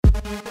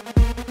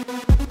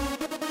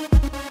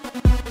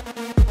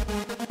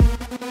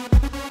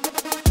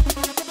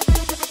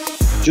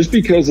just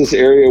because this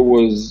area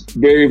was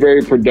very,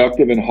 very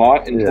productive and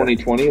hot in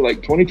 2020,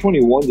 like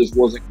 2021 just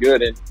wasn't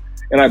good.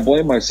 And I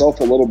blame myself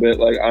a little bit,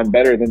 like I'm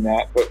better than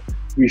that, but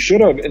we should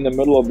have, in the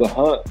middle of the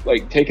hunt,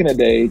 like taken a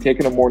day,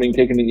 taken a morning,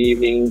 taken an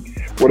evening,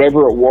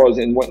 whatever it was,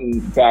 and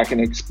went back and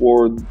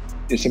explored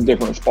some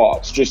different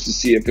spots just to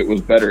see if it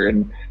was better.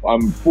 And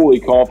I'm fully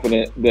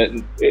confident that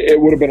it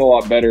would have been a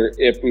lot better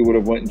if we would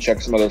have went and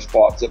checked some other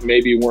spots that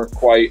maybe weren't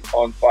quite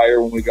on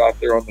fire when we got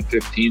there on the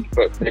 15th,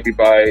 but maybe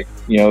by,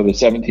 the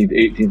 17th,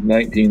 18th,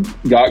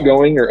 19th got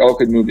going, or elk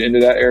had moved into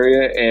that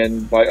area.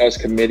 And by us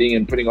committing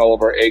and putting all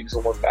of our eggs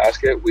in one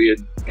basket, we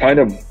had kind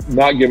of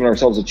not given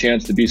ourselves a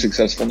chance to be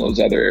successful in those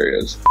other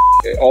areas.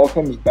 It all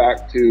comes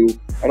back to,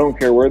 I don't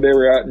care where they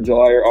were at in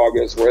July or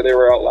August, where they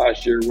were out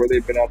last year, where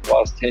they've been out the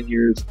last 10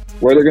 years,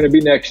 where they're going to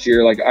be next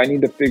year. Like, I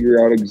need to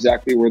figure out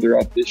exactly where they're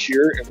at this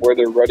year and where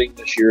they're running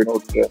this year in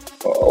order to,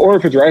 or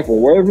if it's rifle,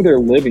 wherever they're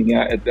living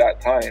at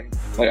that time.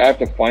 Like, I have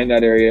to find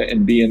that area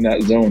and be in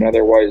that zone.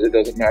 Otherwise, it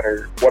doesn't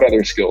matter what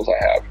other skills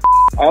I have.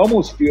 I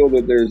almost feel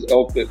that there's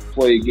elk that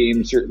play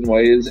games certain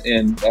ways,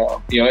 and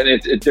and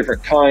it's at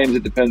different times.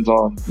 It depends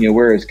on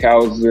where his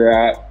cows are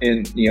at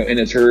in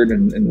his herd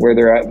and where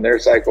they're at in their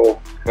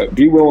cycle. But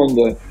be willing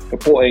to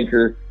pull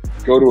anchor,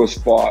 go to a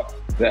spot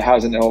that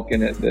has an elk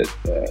in it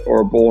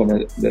or a bull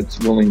in it that's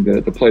willing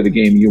to play the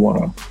game you want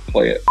to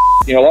play it.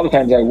 A lot of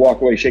times I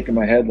walk away shaking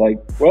my head like,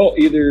 well,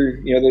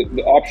 either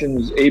the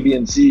options A, B,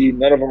 and C,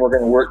 none of them are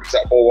going to work because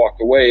that bull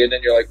walked away, and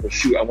then you're like, well,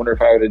 shoot, I wonder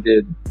if I would have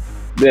did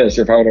this,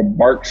 or if I would have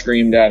bark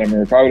screamed at him,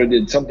 or if I would have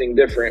did something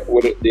different,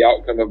 would the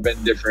outcome have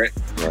been different?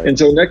 Right. And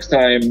so next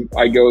time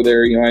I go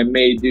there, I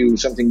may do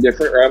something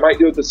different, or I might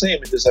do it the same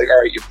and just like, all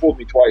right, you fooled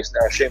me twice,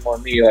 now shame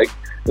on me. Like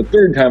the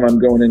third time I'm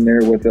going in there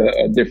with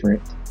a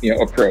different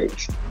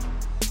approach.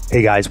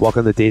 Hey guys,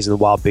 welcome to Days in the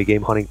Wild Big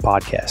Game Hunting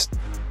Podcast.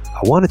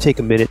 I want to take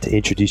a minute to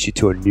introduce you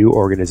to a new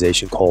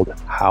organization called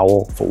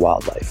Howl for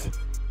Wildlife.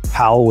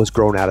 Howl was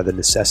grown out of the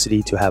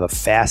necessity to have a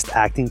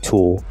fast-acting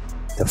tool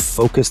to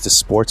focus the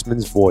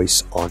sportsman's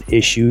voice on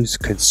issues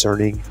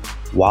concerning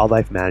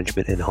wildlife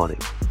management and hunting.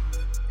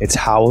 It's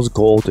Howl's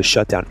goal to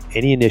shut down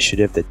any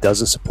initiative that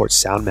doesn't support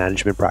sound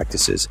management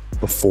practices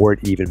before it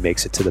even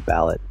makes it to the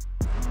ballot,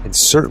 and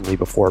certainly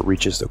before it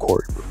reaches the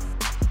courtroom.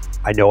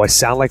 I know I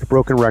sound like a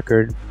broken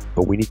record,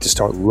 but we need to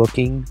start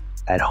looking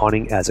at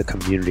hunting as a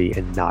community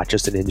and not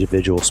just an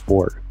individual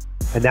sport.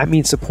 And that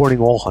means supporting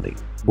all hunting,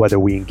 whether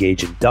we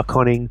engage in duck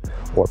hunting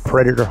or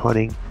predator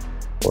hunting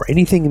or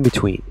anything in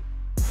between.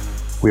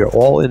 We are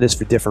all in this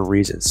for different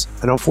reasons,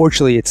 and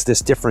unfortunately it's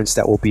this difference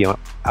that will be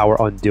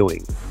our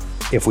undoing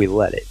if we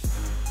let it.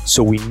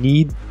 So we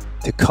need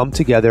to come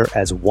together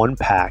as one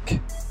pack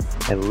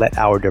and let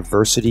our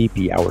diversity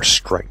be our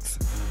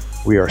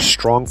strength. We are a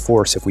strong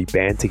force if we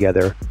band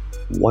together,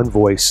 one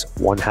voice,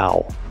 one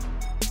howl.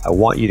 I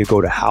want you to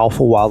go to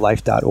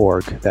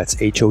howlforwildlife.org, that's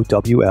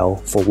HOWL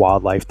for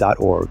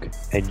wildlife.org,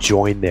 and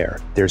join there.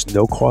 There's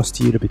no cost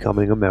to you to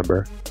becoming a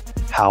member.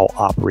 Howl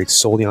operates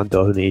solely on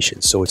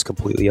donations, so it's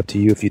completely up to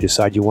you if you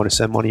decide you want to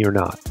send money or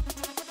not.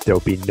 There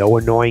will be no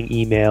annoying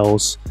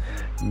emails,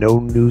 no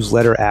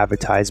newsletter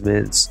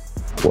advertisements,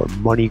 or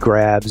money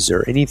grabs,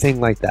 or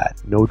anything like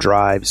that. No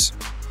drives.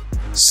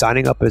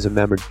 Signing up as a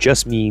member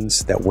just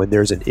means that when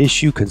there's an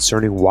issue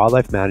concerning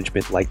wildlife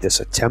management, like this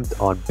attempt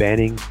on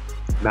banning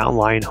mountain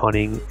lion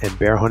hunting and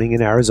bear hunting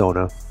in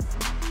Arizona,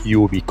 you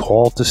will be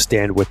called to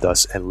stand with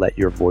us and let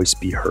your voice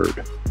be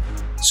heard.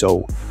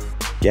 So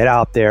get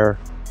out there,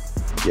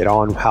 get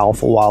on Howl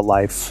for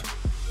Wildlife,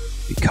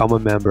 become a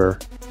member,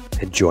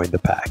 and join the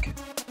pack.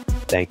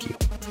 Thank you.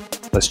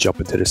 Let's jump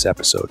into this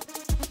episode.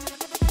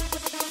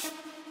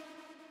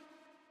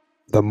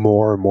 The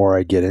more and more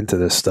I get into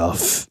this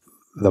stuff,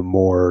 the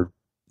more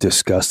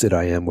disgusted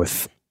I am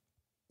with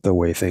the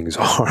way things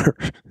are.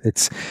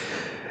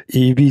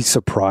 You'd be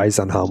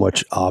surprised on how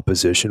much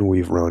opposition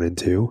we've run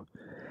into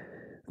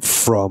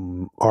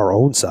from our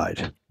own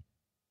side.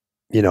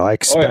 I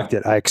expect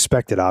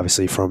it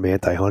obviously from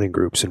anti-hunting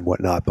groups and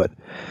whatnot, but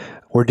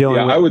we're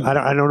dealing with,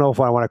 I don't know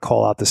if I want to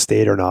call out the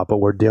state or not, but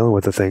we're dealing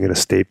with a thing in a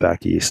state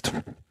back east.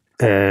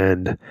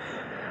 And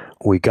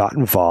we got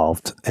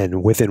involved,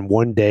 and within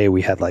one day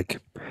we had at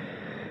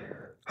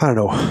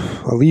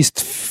least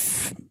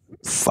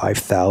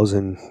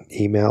 5,000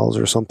 emails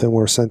or something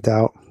were sent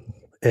out.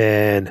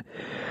 And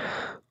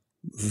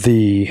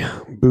the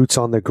boots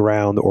on the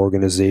ground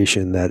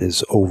organization that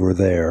is over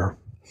there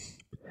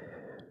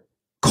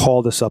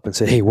called us up and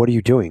said, hey, what are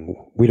you doing?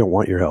 We don't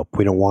want your help.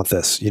 We don't want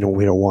this. We don't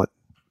want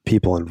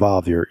people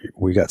involved.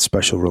 We got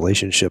special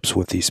relationships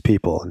with these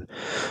people. And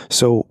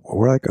so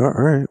we're like, all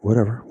right,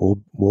 whatever.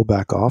 We'll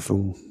back off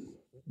and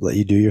let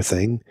you do your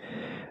thing.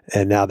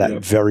 And now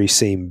that very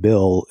same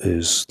bill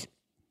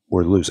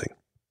we're losing.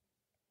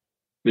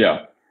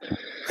 Yeah.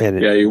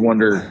 And you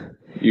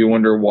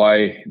wonder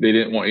why they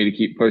didn't want you to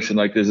keep pushing.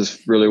 Like, is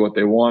this really what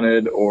they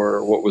wanted,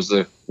 or what was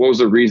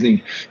the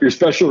reasoning? Your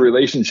special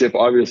relationship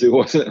obviously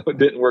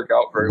didn't work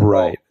out very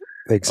well.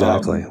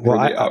 Exactly. For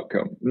the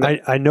outcome.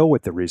 I know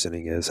what the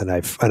reasoning is, and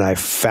I've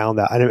found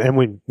that, and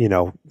when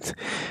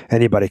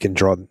anybody can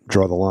draw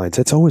the lines.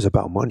 It's always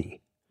about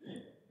money.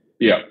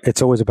 Yeah,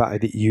 it's always about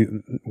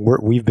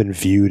we've been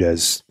viewed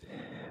as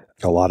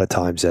a lot of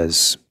times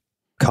as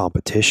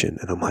competition,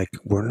 and I'm like,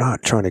 we're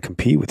not trying to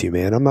compete with you,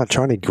 man. I'm not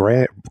trying to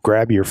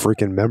grab your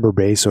freaking member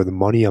base or the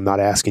money. I'm not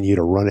asking you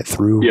to run it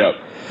through.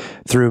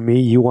 Through me.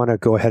 You want to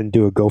go ahead and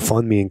do a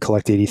GoFundMe and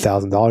collect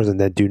 $80,000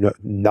 and then do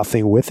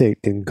nothing with it,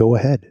 then go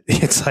ahead.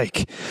 It's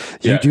like,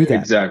 you do that.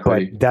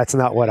 Exactly. But that's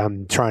not what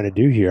I'm trying to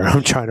do here.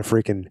 I'm trying to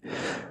freaking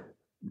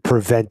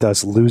prevent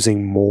us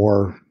losing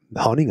more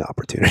hunting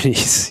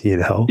opportunities,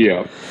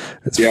 Yeah.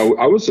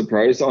 I was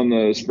surprised on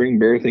the spring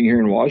bear thing here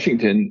in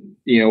Washington,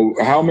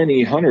 how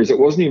many hunters, it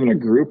wasn't even a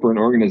group or an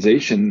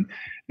organization.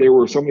 There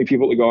were so many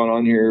people that gone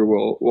on here.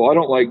 Well, I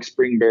don't like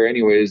spring bear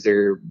anyways.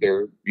 They're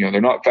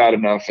not fat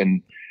enough,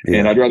 and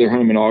I'd rather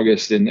hunt them in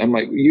August. And I'm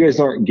like, you guys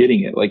aren't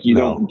getting it. Like, you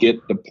don't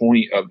get the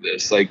point of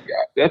this. Like,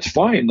 that's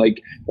fine.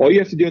 Like, all you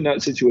have to do in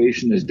that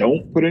situation is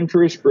don't put in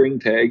for a spring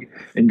tag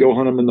and go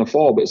hunt them in the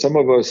fall. But some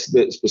of us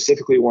that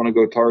specifically want to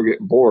go target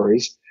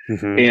boars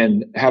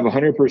and have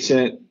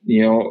 100%,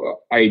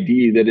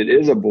 ID that it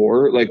is a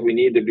boar, like, we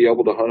need to be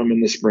able to hunt them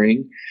in the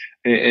spring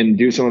and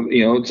do some,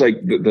 it's like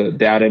the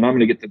data, and I'm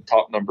going to get the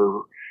top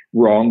number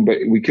wrong, but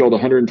we killed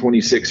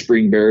 126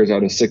 spring bears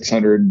out of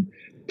 600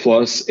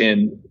 plus,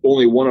 and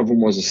only one of them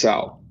was a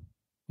sow.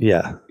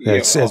 Yeah.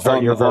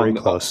 You're very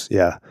close.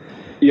 Yeah.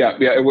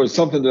 It was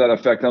something to that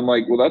effect. I'm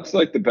like, well, that's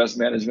like the best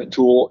management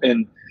tool.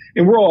 And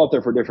we're all out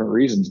there for different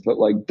reasons, but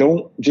like,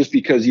 don't just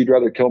because you'd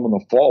rather kill them in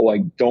the fall,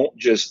 like, don't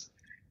just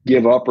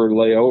give up or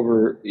lay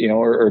over,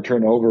 or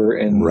turn over.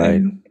 And,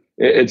 and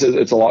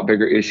it's a lot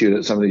bigger issue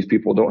that some of these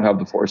people don't have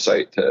the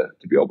foresight to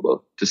be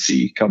able to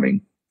see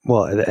coming.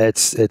 Well,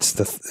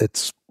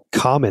 it's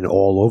common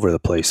all over the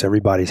place.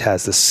 Everybody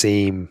has the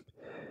same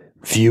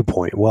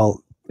viewpoint.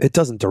 Well, it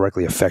doesn't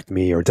directly affect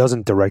me, or it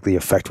doesn't directly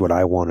affect what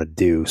I want to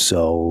do,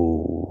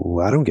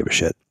 so I don't give a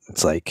shit.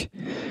 It's like,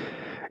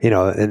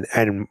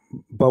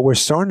 but we're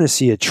starting to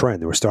see a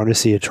trend. We're starting to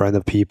see a trend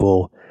of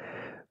people,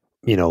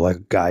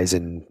 like guys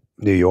in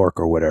New York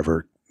or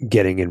whatever,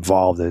 getting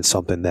involved in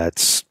something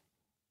that's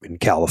in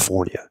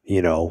California,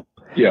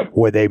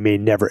 where they may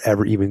never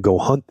ever even go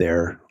hunt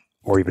there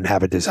or even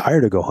have a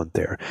desire to go hunt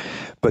there.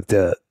 But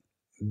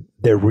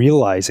they're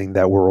realizing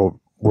that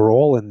we're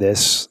all in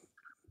this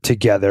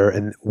together,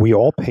 and we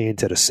all pay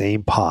into the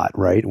same pot,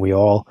 right? And we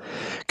all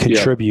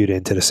contribute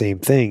into the same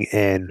thing.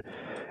 And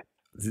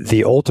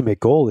the ultimate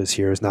goal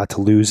is not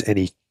to lose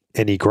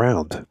any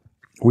ground.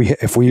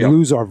 If we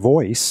lose our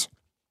voice,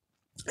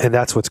 and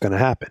that's what's going to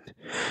happen.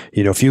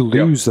 If you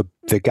lose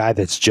the guy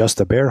that's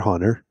just a bear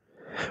hunter,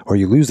 or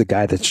you lose the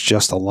guy that's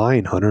just a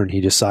lion hunter, and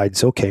he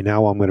decides, okay,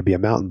 now I'm going to be a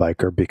mountain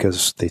biker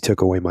because they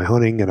took away my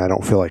hunting and I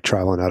don't feel like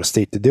traveling out of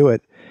state to do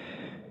it.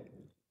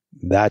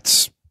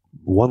 That's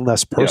one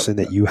less person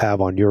that you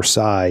have on your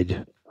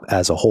side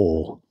as a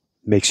whole,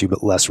 makes you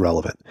less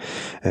relevant.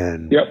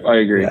 And I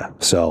agree. Yeah.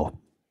 So,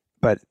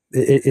 but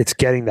it's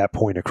getting that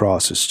point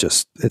across. It's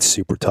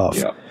super tough.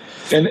 Yeah.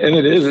 And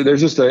it is,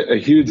 there's just a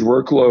huge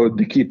workload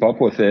to keep up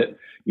with it.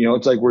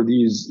 It's like we're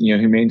these,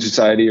 Humane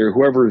Society or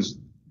whoever's,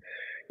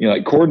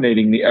 like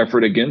coordinating the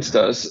effort against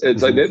us.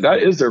 It's like that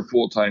is their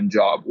full-time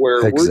job,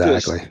 where we're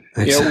just,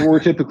 we're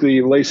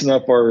typically lacing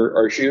up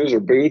our shoes or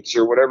boots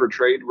or whatever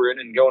trade we're in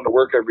and going to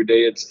work every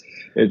day.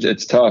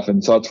 It's tough.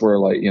 And so that's where,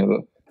 like,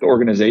 the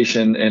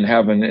organization and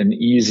having an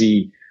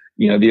easy,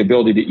 the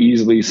ability to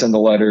easily send a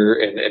letter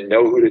and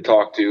know who to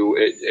talk to,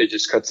 it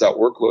just cuts that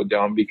workload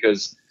down,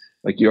 because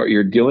like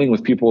you're dealing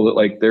with people that,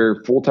 like,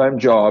 their full-time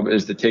job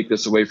is to take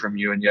this away from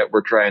you. And yet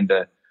we're trying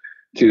to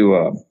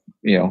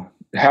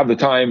have the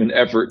time and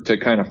effort to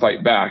kind of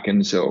fight back.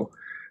 And so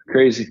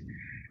crazy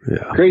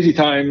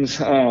times.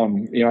 I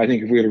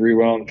think if we had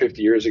rewound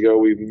 50 years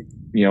ago,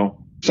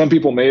 some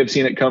people may have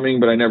seen it coming,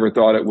 but I never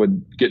thought it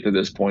would get to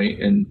this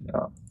point. And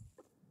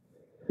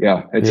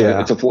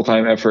it's a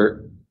full-time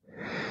effort.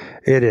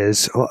 It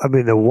is. I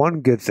mean, the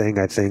one good thing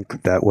I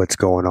think that what's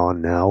going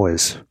on now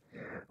is,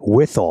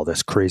 with all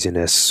this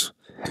craziness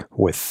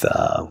with,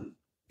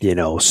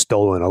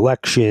 stolen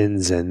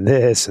elections and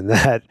this and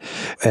that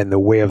and the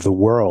way of the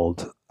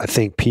world, I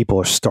think people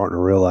are starting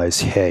to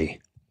realize,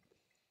 hey,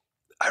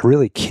 I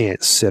really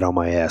can't sit on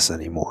my ass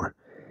anymore.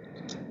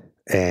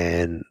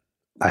 And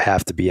I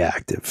have to be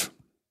active.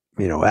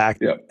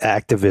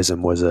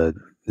 Activism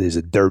is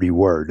a dirty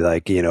word.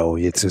 Like,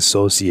 it's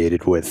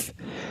associated with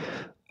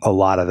a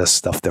lot of the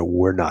stuff that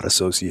we're not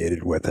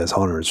associated with as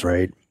hunters,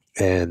 right?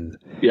 And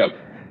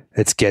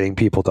it's getting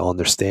people to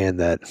understand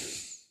that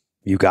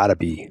you got to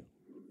be,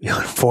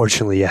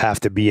 unfortunately, you have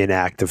to be an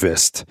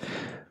activist,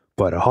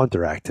 but a hunter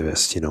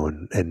activist,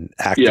 and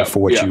active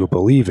for what you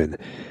believe in,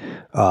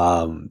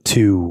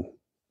 to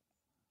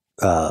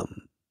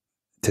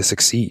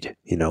succeed,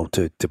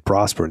 to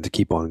prosper and to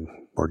keep on,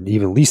 or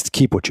even at least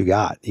keep what you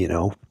got,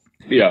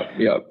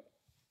 Yeah,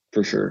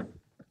 for sure.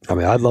 I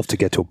mean, I'd love to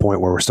get to a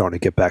point where we're starting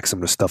to get back some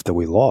of the stuff that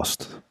we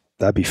lost.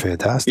 That'd be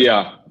fantastic.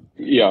 Yeah.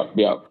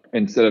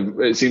 instead of,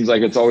 it seems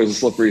like it's always a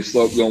slippery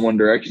slope going one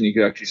direction. You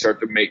could actually start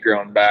to make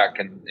ground back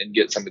and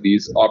get some of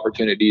these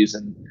opportunities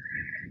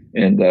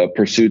and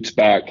pursuits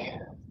back.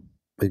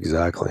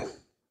 Exactly.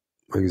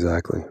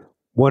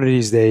 One of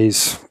these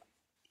days,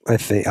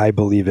 I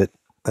believe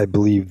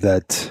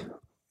that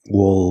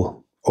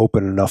we'll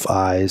open enough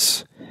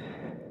eyes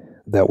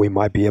that we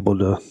might be able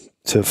to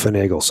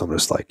finagle some of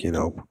this, like,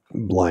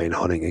 lion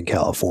hunting in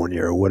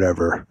California or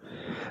whatever.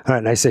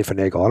 And I say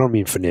finagle, I don't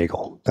mean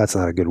finagle. That's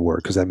not a good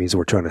word, because that means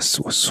we're trying to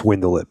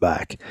swindle it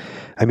back.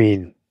 I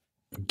mean,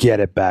 get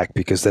it back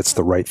because that's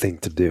the right thing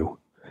to do.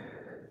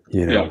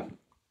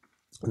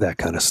 That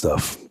kind of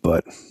stuff.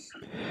 But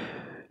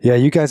yeah,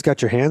 you guys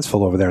got your hands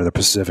full over there in the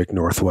Pacific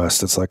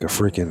Northwest. It's like a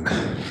freaking...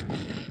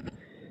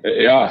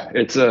 Yeah,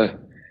 it's a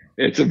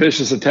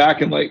vicious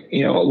attack. And like,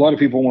 a lot of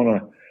people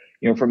want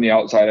to, from the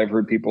outside, I've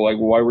heard people like,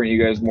 well, why weren't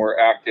you guys more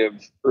active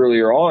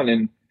earlier on?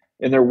 And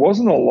there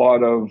wasn't a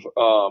lot of,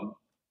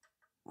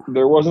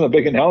 there wasn't a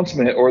big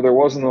announcement, or there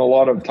wasn't a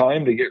lot of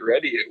time to get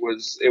ready. It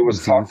was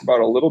mm-hmm. talked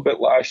about a little bit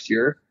last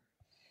year,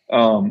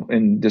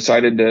 and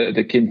decided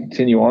to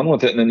continue on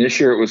with it. And then this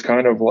year it was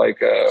kind of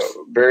like a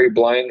very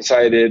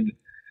blindsided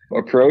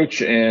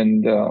approach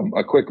and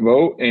a quick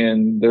vote,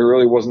 and there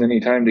really wasn't any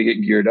time to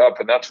get geared up.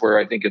 And that's where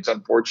I think it's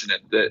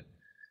unfortunate that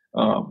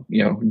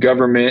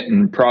government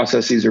and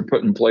processes are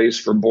put in place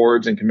for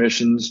boards and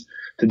commissions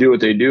to do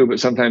what they do, but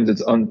sometimes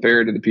it's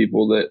unfair to the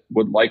people that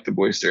would like to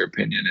voice their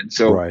opinion. And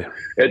so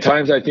At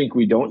times I think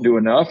we don't do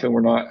enough and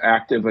we're not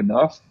active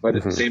enough, but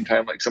at the same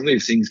time, like, some of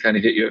these things kind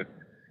of hit you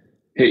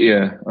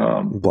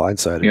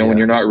blindsided, when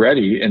you're not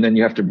ready, and then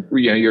you have to,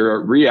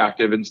 you're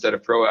reactive instead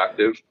of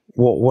proactive.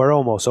 Well, we're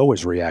almost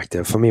always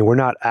reactive. I mean, we're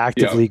not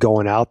actively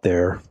going out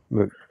there.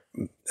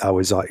 I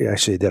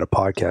actually did a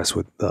podcast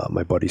with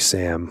my buddy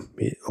Sam,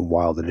 a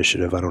Wild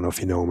Initiative. I don't know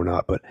if you know him or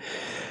not, but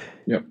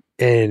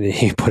and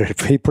he put it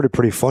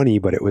pretty funny.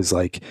 But it was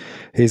like,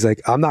 he's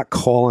like, I'm not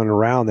calling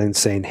around and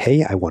saying,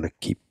 hey, I want to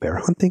keep bear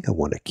hunting, I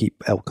want to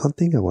keep elk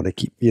hunting, I want to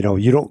keep, you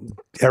don't,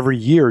 every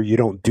year you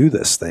don't do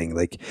this thing.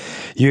 Like,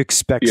 you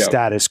expect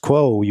status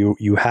quo.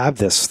 You have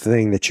this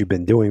thing that you've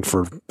been doing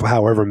for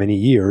however many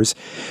years,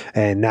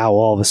 and now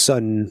all of a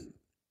sudden,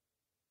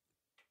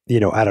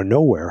 out of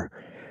nowhere,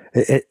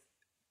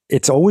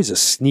 it's always a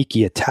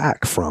sneaky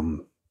attack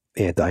from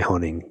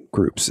anti-hunting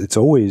groups. It's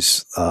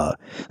always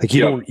like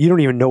you don't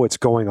even know what's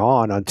going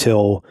on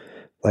until,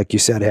 like you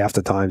said, half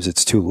the times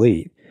it's too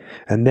late.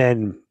 And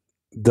then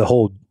the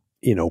whole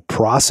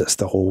process,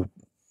 the whole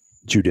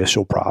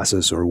judicial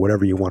process, or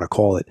whatever you want to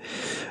call it,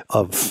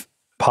 of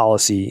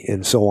policy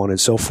and so on and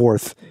so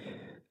forth,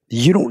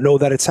 you don't know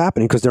that it's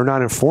happening because they're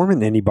not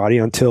informing anybody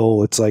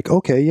until it's like,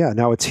 okay, yeah,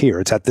 now it's here,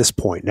 it's at this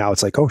point. Now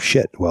it's like, oh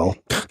shit, well,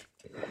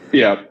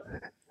 yeah.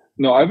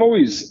 No, I've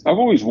always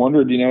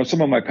wondered,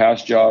 some of my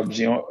past jobs,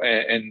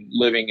 and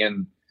living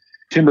in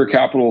timber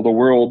capital of the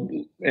world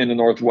in the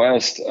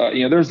Northwest,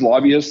 there's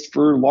lobbyists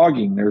for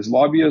logging. There's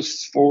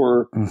lobbyists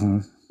for,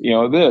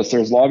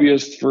 there's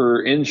lobbyists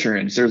for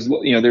insurance. There's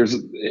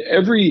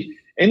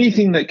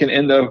anything that can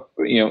end up,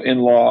 in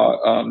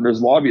law,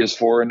 there's lobbyists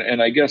for.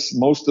 And I guess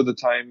most of the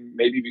time,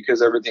 maybe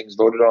because everything's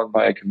voted on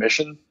by a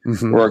commission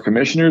or our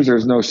commissioners,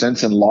 there's no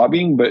sense in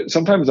lobbying. But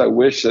sometimes I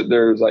wish that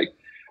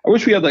I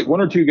wish we had like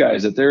one or two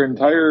guys that their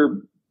entire,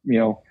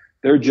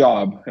 their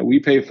job, and we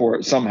pay for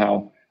it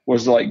somehow,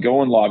 was to like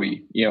go and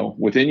lobby,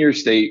 within your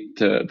state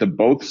to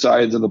both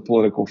sides of the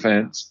political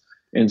fence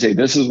and say,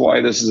 this is why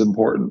this is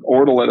important,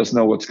 or to let us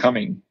know what's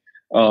coming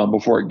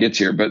before it gets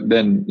here. But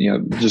then,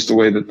 just the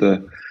way that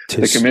the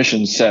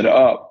commission's set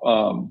up,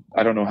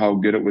 I don't know how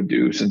good it would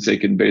do, since they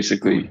can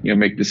basically,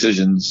 make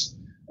decisions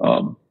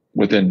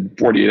within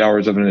 48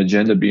 hours of an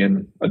agenda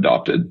being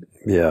adopted.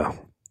 Yeah.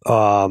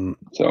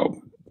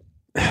 So.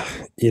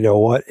 You know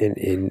what?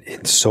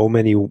 In so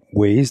many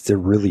ways, there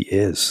really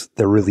is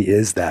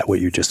that what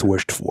you just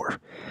wished for.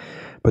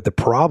 But the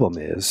problem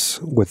is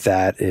with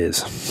that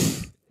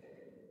is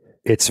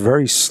it's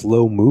very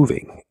slow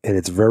moving, and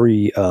it's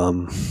very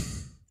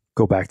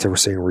go back to, we're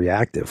saying,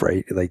 reactive,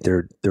 right? Like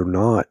they're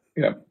not.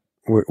 Yeah.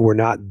 We're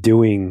not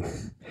doing.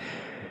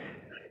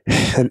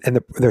 And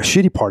the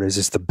shitty part is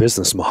it's the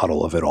business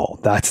model of it all.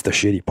 That's the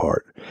shitty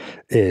part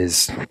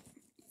is.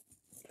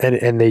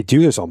 And they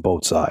do this on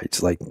both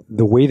sides. Like,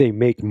 the way they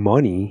make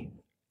money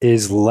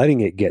is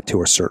letting it get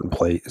to a certain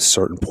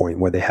point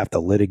where they have to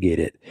litigate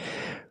it.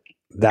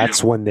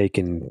 That's when they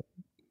can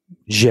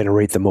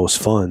generate the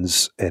most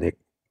funds, and it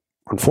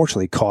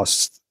unfortunately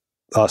costs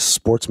us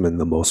sportsmen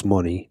the most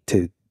money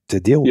to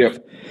deal with.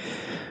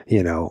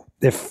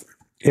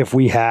 If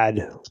we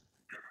had,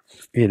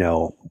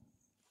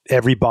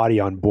 everybody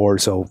on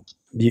board. So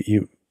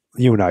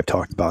you and I have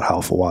talked about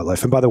Howl for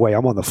Wildlife. And by the way,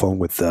 I'm on the phone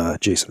with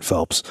Jason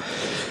Phelps.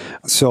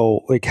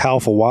 So, like, Howl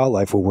for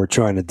Wildlife, what we're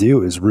trying to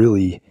do is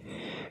really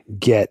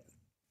get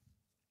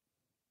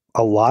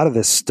a lot of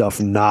this stuff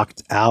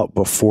knocked out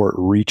before it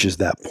reaches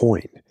that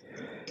point.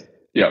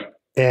 Yeah.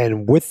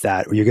 And with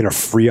that, you're going to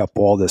free up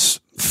all this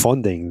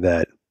funding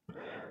that,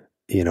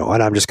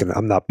 and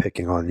I'm not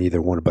picking on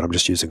either one, but I'm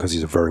just using because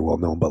he's a very well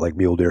known, but like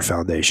Mule Deer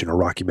Foundation or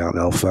Rocky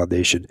Mountain Elk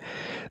Foundation,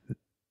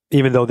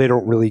 even though they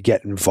don't really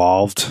get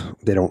involved,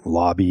 they don't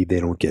lobby, they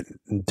don't get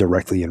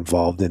directly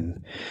involved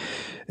in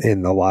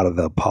a lot of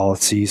the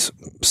policies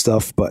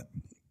stuff. But,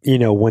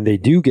 when they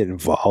do get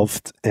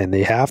involved and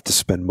they have to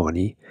spend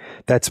money,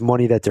 that's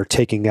money that they're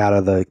taking out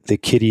of the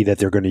kitty that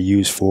they're going to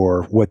use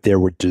for what they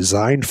were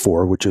designed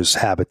for, which is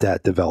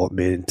habitat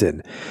development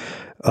and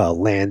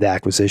land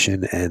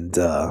acquisition and,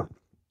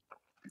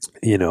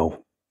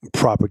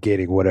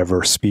 propagating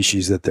whatever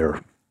species that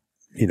they're,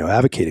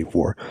 advocating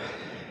for.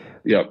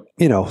 Yep.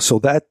 So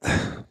that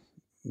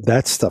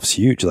stuff's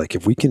huge. Like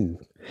if we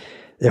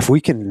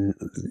can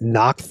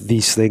knock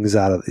these things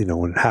out of,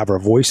 and have our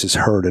voices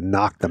heard and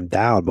knock them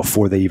down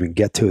before they even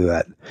get to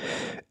that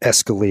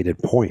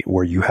escalated point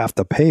where you have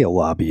to pay a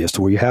lobbyist,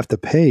 where you have to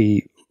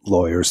pay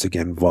lawyers to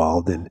get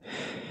involved, and,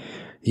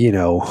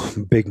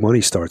 big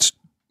money starts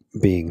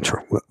being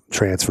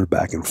transferred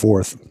back and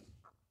forth.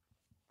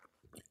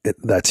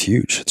 That's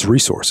huge. It's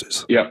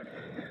resources. Yeah.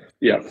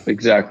 Yeah,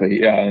 exactly.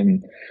 Yeah.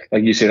 And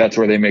like you say, that's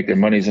where they make their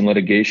monies in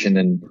litigation,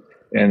 and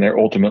they're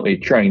ultimately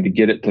trying to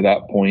get it to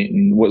that point.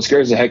 And what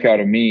scares the heck out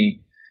of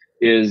me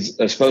is,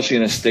 especially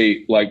in a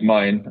state like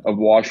mine of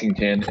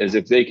Washington, is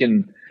if they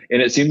can,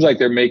 and it seems like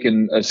they're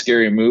making a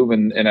scary move.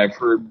 And I've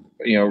heard,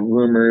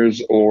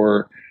 rumors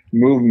or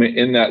movement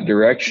in that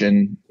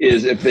direction,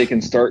 is if they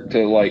can start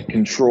to like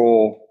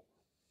control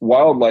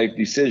wildlife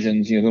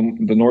decisions,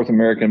 the North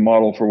American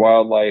model for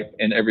wildlife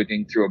and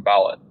everything through a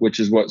ballot, which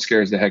is what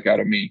scares the heck out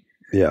of me.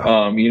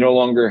 Yeah. You no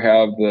longer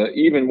have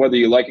even whether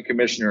you like a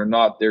commissioner or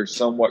not, they're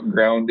somewhat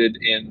grounded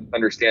in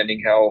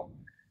understanding how,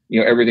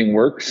 everything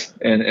works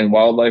and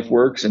wildlife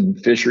works and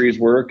fisheries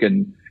work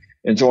and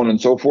so on and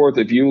so forth.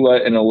 If you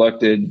let an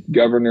elected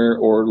governor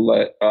or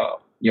let,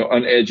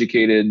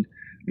 uneducated,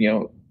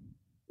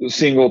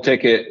 single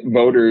ticket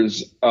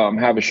voters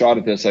have a shot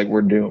at this, like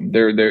we're doomed.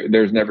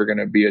 There's never going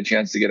to be a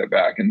chance to get it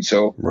back. And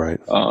so, right.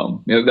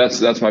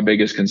 That's my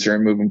biggest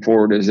concern moving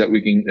forward, is that we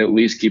can at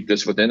least keep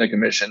this within a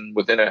commission,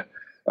 within a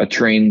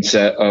trained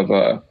set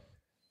of,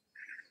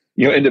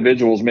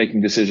 individuals making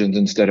decisions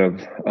instead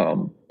of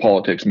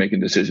politics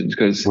making decisions.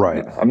 Because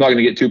right. I'm not going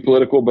to get too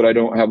political, but I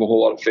don't have a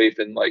whole lot of faith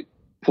in like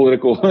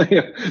political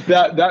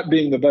that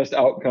being the best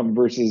outcome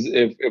versus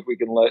if we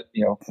can let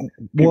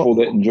people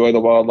that enjoy the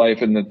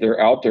wildlife and that they're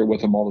out there with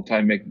them all the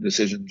time making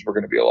decisions, we're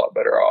going to be a lot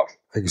better off.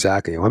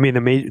 Exactly. I mean,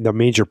 the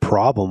major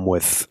problem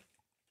with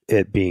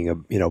it being a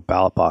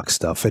ballot box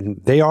stuff, and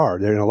there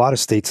in a lot of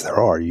states there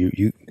are,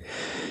 you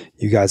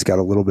guys got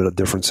a little bit of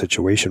different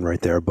situation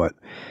right there, but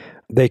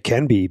they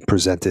can be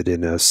presented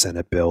in a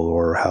Senate bill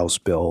or a House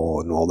bill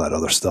and all that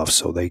other stuff.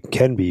 So they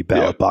can be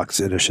ballot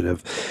box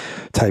initiative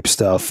type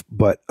stuff.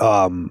 But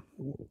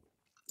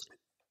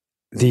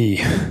the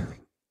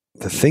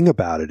thing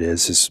about it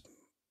is,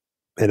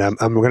 and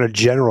I'm going to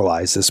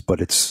generalize this,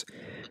 but it's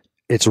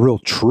real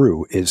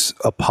true, is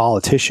a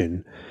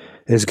politician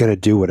is going to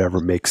do whatever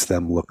makes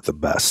them look the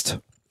best.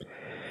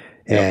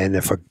 And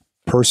if a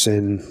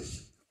person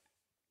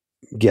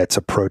gets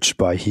approached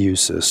by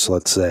HUSIS,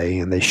 let's say,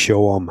 and they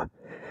show them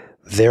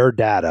their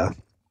data.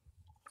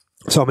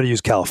 So I'm going to use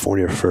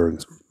California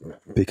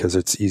because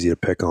it's easy to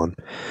pick on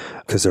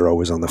because they're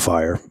always on the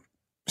fire.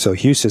 So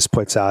HUSIS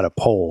puts out a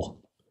poll,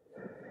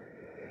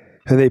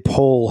 and they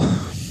poll,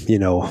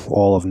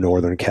 all of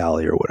Northern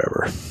Cali or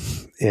whatever.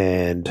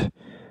 And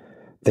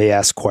they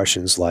ask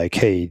questions like,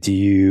 hey,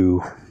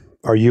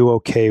 are you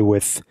okay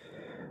with,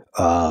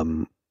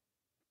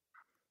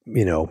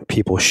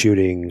 people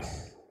shooting,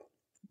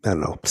 I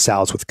don't know,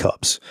 sows with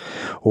cubs?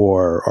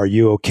 Or are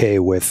you okay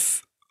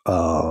with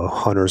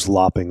hunters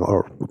lopping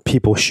or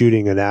people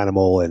shooting an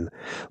animal and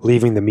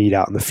leaving the meat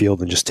out in the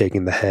field and just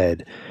taking the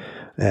head?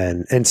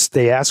 And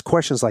they ask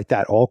questions like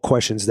that, all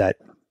questions that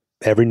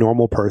every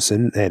normal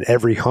person and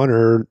every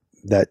hunter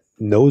that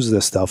knows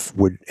this stuff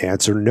would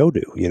answer no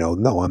to.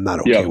 No, I'm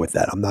not okay with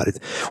that. I'm not.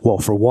 Well,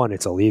 for one,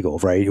 it's illegal,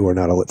 right? We're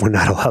not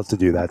allowed to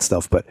do that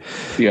stuff. But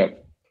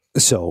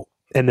so,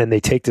 and then they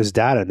take this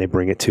data and they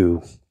bring it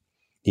to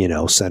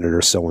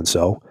Senator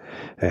so-and-so,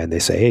 and they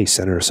say, hey,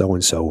 Senator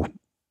so-and-so,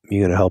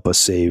 you're going to help us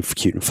save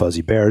cute and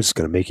fuzzy bears. It's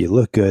going to make you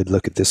look good.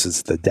 Look at this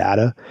is the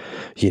data.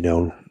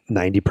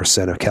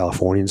 90% of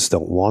Californians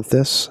don't want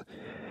this,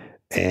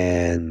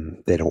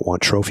 and they don't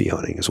want trophy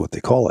hunting is what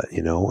they call it,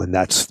 and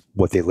that's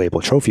what they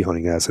label trophy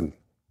hunting as. And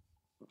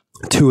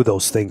two of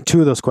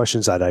those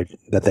questions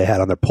that they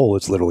had on their poll,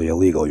 it's literally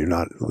illegal. You're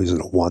not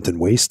using a wanton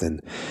waste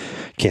and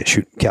can't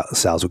shoot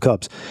sows with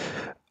cubs.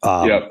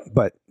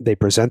 But they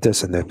present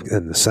this, and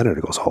the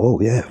senator goes,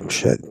 "Oh yeah,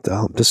 shit!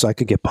 This I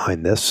could get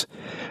behind this,"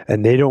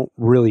 and they don't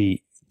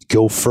really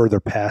go further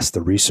past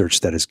the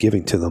research that is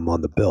giving to them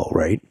on the bill,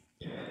 right?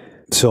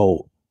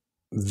 So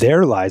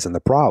there lies in the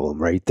problem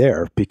right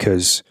there,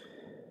 because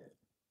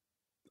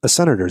a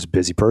senator is a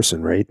busy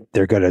person, right?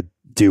 They're going to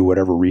do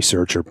whatever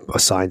research or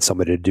assign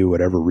somebody to do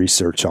whatever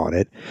research on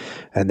it,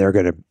 and they're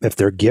going to, if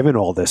they're given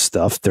all this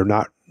stuff, they're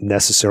not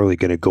necessarily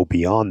going to go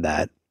beyond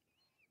that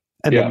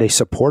And then they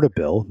support a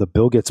bill. The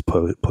bill gets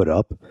put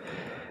up,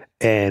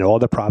 and all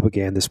the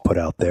propaganda is put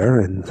out there,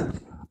 and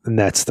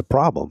that's the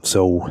problem.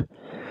 So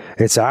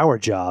it's our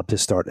job to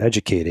start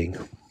educating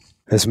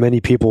as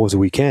many people as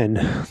we can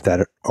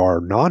that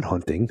are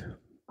non-hunting,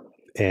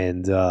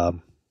 and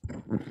that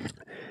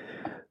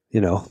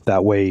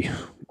way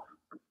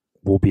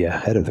we'll be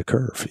ahead of the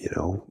curve.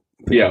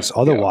 Because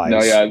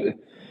otherwise,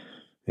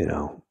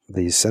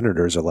 these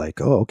senators are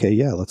like, oh, okay,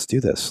 yeah, let's do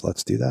this,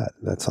 let's do that.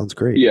 That sounds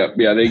great. Yeah.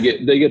 They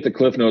get the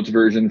Cliff Notes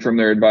version from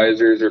their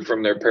advisors or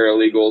from their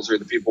paralegals or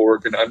the people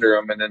working under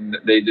them, and then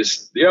they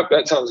just,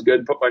 that sounds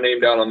good. Put my name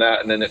down on that,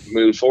 and then it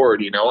moves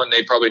forward. And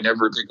they probably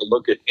never take a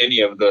look at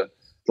any of the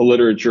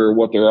literature or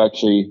what they're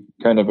actually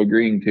kind of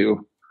agreeing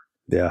to.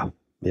 Yeah,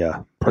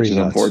 which is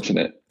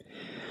unfortunate.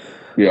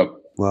 Yep.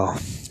 Well,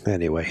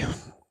 anyway,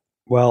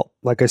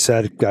 like I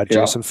said, got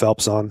Jason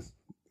Phelps on.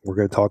 We're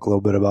going to talk a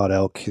little bit about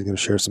elk. He's going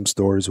to share some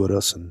stories with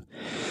us, and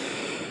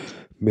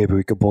maybe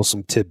we could pull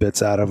some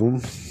tidbits out of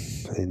him.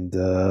 And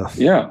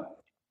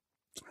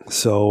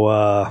so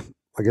I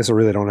guess I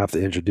really don't have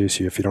to introduce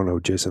you. If you don't know who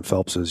Jason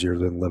Phelps is, you're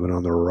living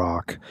on the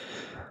rock.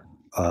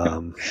 I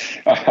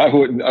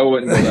wouldn't go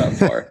that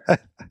far.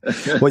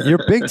 Well,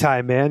 you're big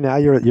time, man. Now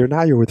you're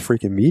with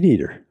freaking Meat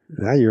Eater.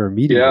 Now you're a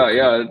Meat Eater.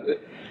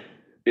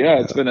 Yeah.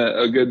 It's been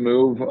a good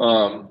move.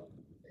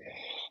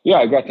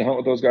 I got to hunt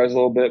with those guys a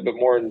little bit, but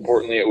more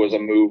importantly, it was a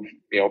move,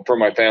 for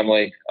my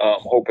family.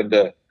 Hoping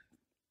to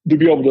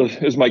be able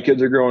to, as my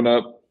kids are growing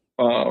up,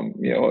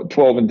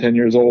 12 and 10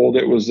 years old,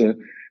 it was an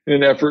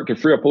effort to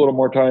free up a little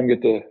more time,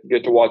 get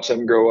to watch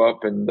them grow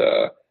up, and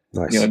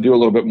nice. Do a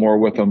little bit more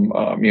with them.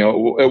 I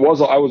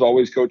was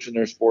always coaching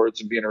their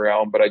sports and being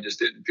around, but I just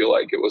didn't feel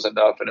like it was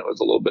enough, and it was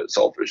a little bit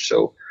selfish.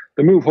 So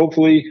the move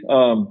hopefully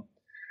will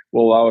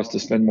allow us to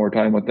spend more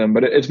time with them.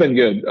 But it's been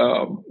good.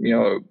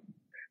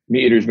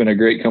 Meat Eater's been a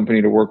great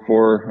company to work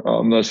for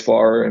thus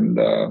far, and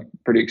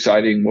pretty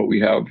exciting what we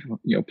have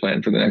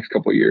planned for the next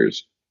couple of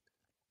years.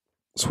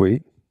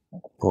 Sweet,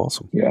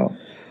 awesome. Yeah.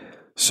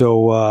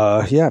 So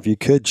if you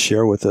could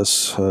share with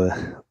us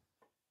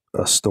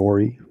a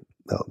story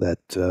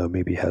that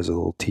maybe has a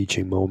little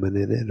teaching moment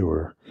in it,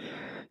 or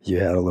you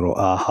had a little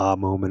aha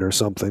moment or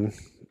something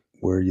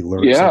where you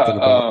learned something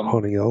about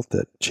hunting elk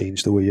that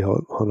changed the way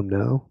you hunt them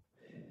now.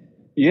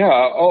 Yeah,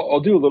 I'll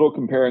do a little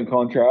compare and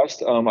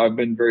contrast. I've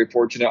been very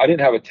fortunate. I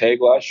didn't have a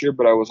tag last year,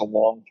 but I was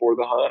along for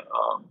the hunt.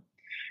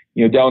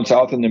 Down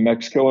south in New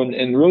Mexico,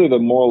 and really the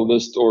moral of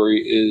this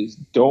story is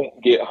don't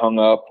get hung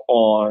up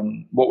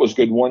on what was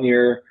good one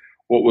year,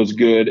 what was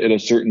good at a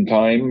certain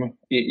time. And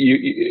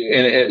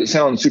it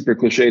sounds super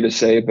cliche to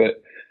say, but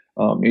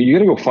you got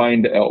to go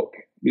find elk.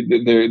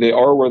 They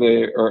are where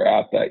they are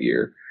at that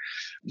year.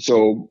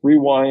 So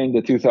rewind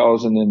to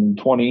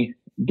 2020.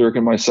 Dirk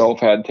and myself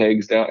had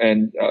tags down,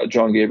 and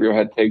John Gabriel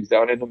had tags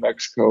down in New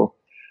Mexico.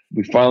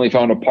 We finally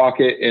found a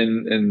pocket,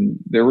 and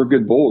there were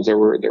good bulls. There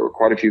were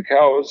quite a few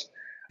cows,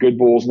 good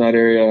bulls in that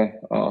area.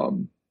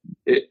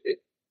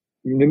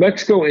 New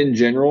Mexico in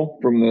general,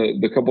 from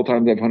the couple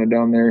times I've hunted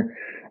down there,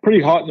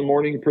 pretty hot in the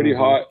morning, pretty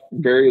hot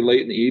very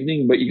late in the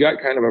evening, but you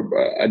got kind of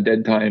a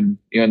dead time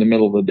in the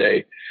middle of the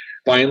day.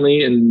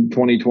 Finally, in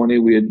 2020,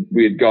 we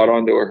had got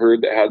onto a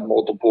herd that had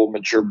multiple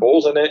mature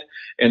bulls in it,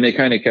 and they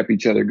kind of kept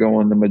each other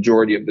going the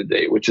majority of the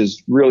day, which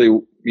is really,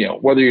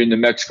 whether you're in New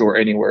Mexico or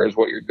anywhere is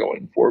what you're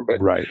going for.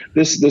 But right.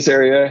 This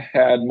area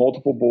had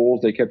multiple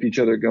bulls. They kept each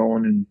other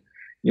going.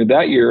 And,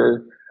 that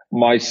year,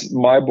 my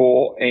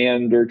bull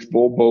and Dirk's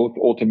bull both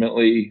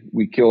ultimately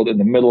we killed in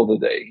the middle of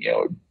the day,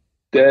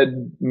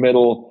 dead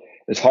middle,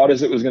 as hot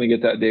as it was going to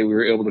get that day. We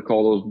were able to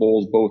call those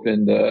bulls both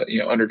into,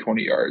 under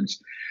 20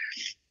 yards.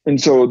 And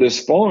so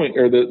this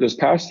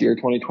past year,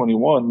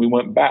 2021, we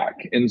went back.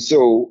 And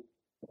so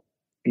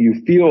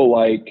you feel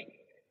like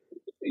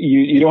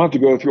you don't have to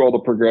go through all the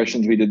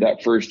progressions we did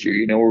that first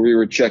year, where we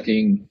were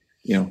checking,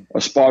 a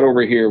spot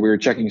over here. We were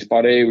checking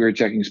spot A, we were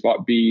checking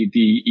spot B,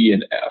 D, E,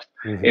 and F.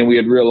 Mm-hmm. And we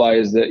had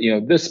realized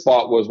that, this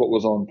spot was what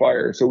was on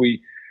fire. So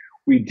we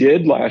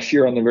did last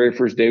year on the very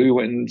first day, we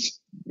went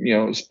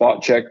and,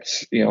 spot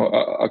checked,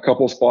 a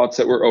couple spots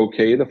that were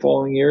okay the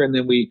following year. And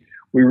then we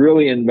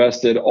really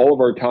invested all of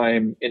our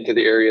time into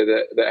the area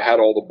that had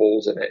all the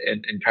bulls in it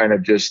and kind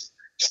of just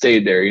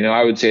stayed there.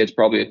 I would say it's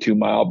probably a 2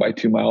 mile by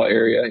 2 mile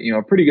area,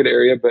 a pretty good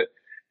area, but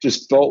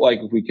just felt like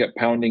if we kept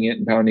pounding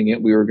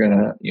it, we were going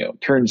to,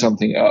 turn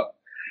something up.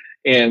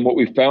 And what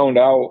we found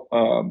out,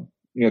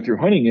 through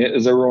hunting it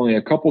is there were only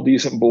a couple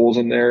decent bulls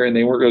in there, and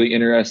they weren't really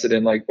interested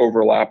in like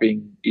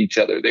overlapping each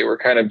other. They were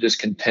kind of just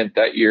content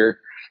that year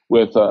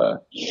with,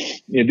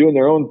 doing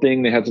their own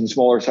thing. They had some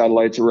smaller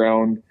satellites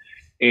around,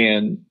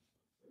 and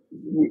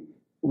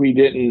we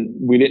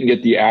didn't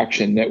get the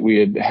action that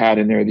we had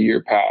in there the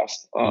year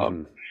past.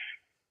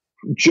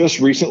 Just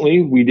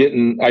recently,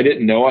 I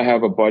didn't know I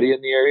have a buddy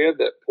in the area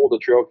that pulled a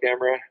trail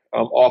camera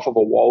off of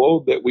a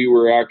wallow that we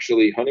were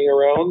actually hunting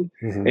around.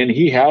 Mm-hmm. And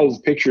he has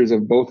pictures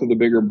of both of the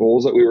bigger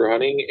bulls that we were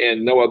hunting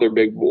and no other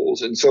big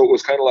bulls. And so it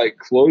was kind of like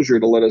closure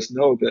to let us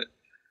know that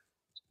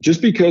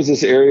just because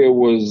this area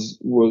was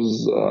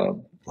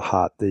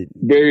hot.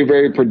 Very,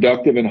 very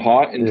productive and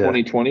hot in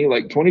 2020.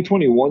 Like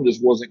 2021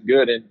 just wasn't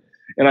good.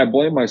 And I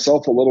blame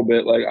myself a little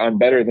bit. Like I'm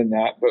better than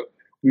that, but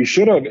we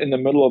should have in the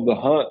middle of the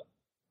hunt,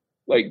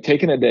 like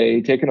taken a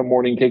day, taken a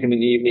morning, taken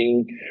an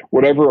evening,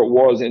 whatever it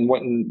was, and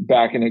went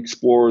back and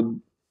explored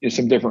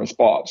some different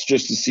spots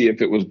just to see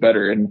if it was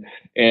better. And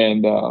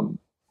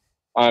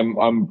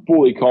I'm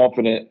fully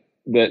confident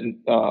that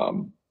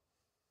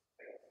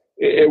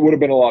it would have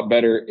been a lot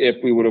better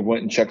if we would have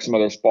went and checked some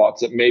other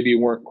spots that maybe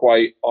weren't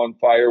quite on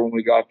fire when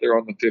we got there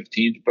on the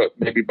 15th, but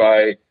maybe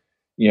by,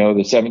 the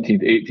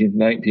 17th, 18th,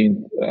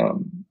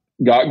 19th,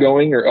 got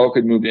going, or elk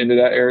had moved into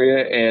that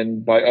area.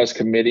 And by us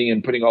committing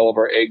and putting all of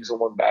our eggs in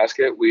one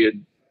basket, we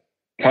had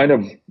kind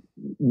of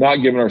not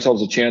given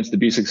ourselves a chance to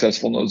be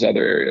successful in those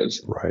other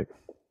areas. Right.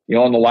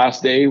 On the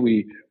last day,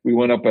 we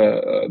went up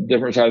a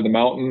different side of the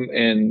mountain,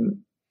 and,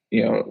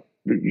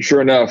 sure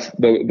enough,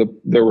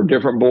 there were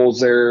different bulls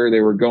there.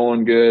 They were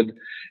going good.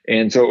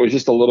 And so it was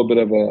just a little bit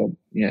of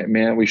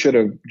we should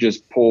have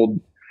just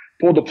pulled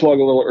the plug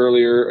a little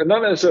earlier, and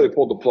not necessarily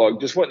pulled the plug,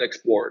 just went and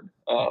explored.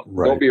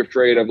 Right. Don't be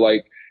afraid of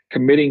like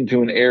committing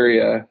to an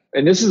area.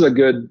 And this is a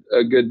good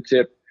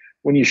tip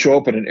when you show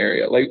up in an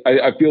area. Like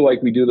I feel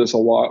like we do this a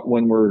lot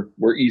when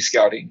we're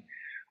e-scouting,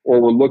 or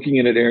we're looking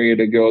at an area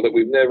to go that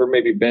we've never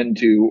maybe been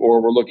to,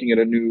 or we're looking at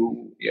a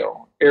new,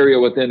 area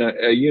within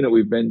a unit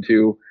we've been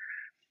to.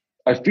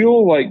 I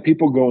feel like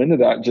people go into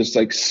that just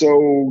like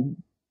so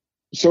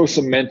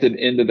cemented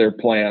into their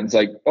plans.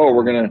 Like, oh,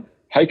 we're going to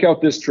hike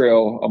out this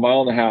trail 1.5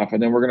 miles,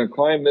 and then we're going to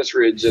climb this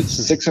ridge that's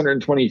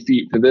 620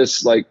 feet to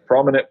this like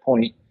prominent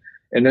point.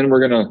 And then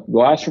we're going to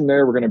blast from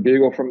there. We're going to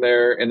beagle from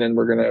there. And then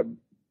we're going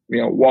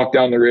to, walk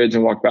down the ridge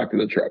and walk back to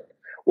the truck,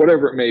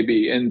 whatever it may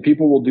be. And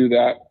people will do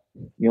that,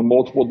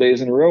 multiple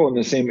days in a row in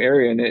the same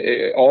area. And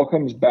it all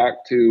comes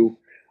back to,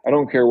 I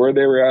don't care where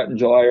they were at in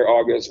July or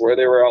August, where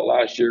they were out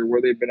last year,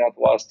 where they've been out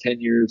the last 10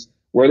 years,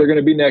 where they're going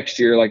to be next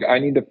year. Like I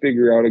need to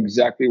figure out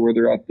exactly where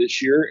they're at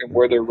this year and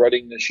where they're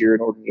running this year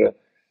in order to,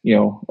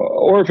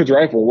 or if it's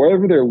rifle,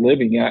 wherever they're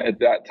living at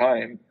that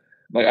time.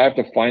 Like I have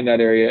to find that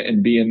area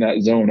and be in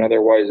that zone.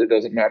 Otherwise it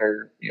doesn't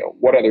matter,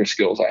 what other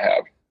skills I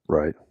have.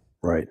 Right.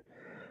 Right.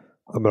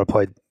 I'm going to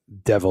play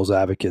devil's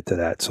advocate to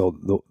that. So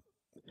the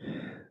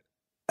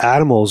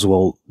animals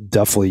will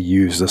definitely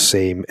use the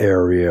same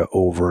area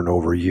over and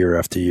over, year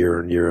after year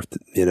and year after,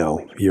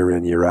 year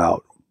in, year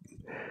out.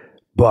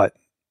 But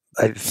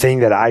a thing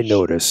that I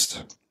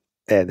noticed,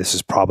 and this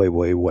is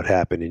probably what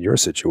happened in your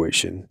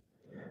situation,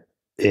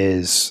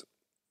 is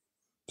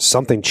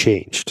something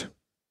changed.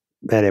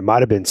 And it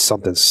might have been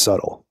something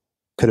subtle.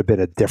 Could have been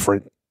a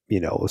different,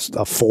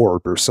 a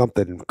forb or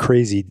something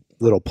crazy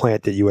little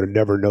plant that you would have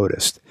never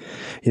noticed.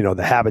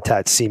 The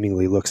habitat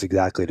seemingly looks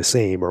exactly the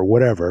same or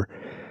whatever,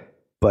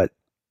 but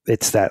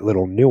it's that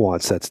little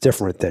nuance that's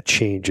different that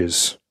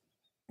changes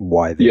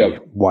why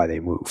they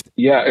moved.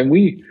 Yeah. And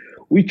we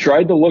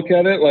tried to look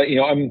at it like,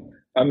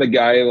 I'm the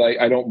guy, like,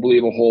 I don't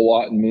believe a whole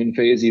lot in moon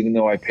phase, even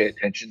though I pay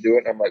attention to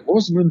it. I'm like, what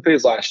was the moon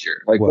phase last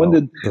year? Like, when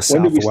did we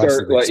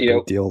start?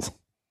 Like, deal.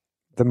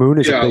 The moon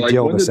is a big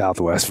deal in the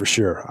Southwest for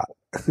sure.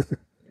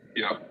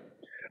 Yeah.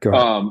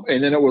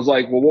 And then it was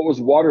like, well, what was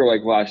water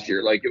like last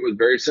year? Like, it was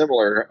very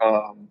similar.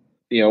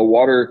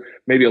 Water,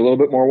 maybe a little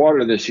bit more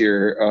water this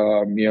year.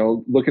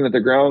 Looking at the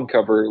ground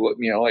cover,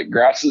 like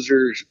grasses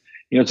are,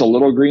 it's a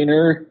little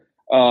greener.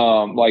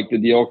 Like the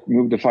deal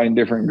moved to find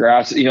different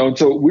grass, and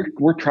so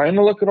we're trying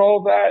to look at all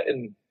of that.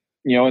 And,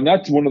 and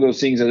that's one of those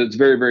things that it's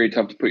very, very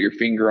tough to put your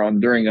finger on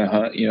during a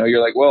hunt.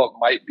 You're like, well, it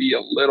might be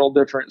a little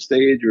different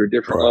stage or a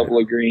different level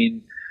of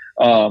green.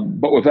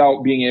 But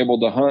without being able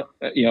to hunt,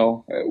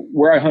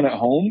 where I hunt at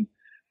home,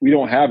 we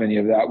don't have any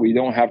of that. We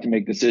don't have to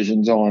make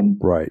decisions on,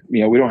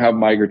 we don't have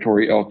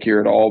migratory elk here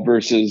at all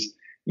versus,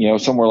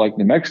 somewhere like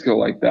New Mexico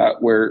like that,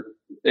 where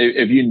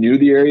if you knew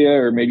the area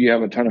or maybe you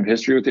have a ton of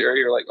history with the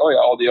area, you're like, oh yeah,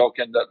 all the elk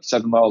end up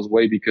 7 miles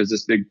away because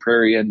this big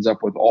prairie ends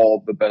up with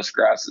all the best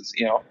grasses,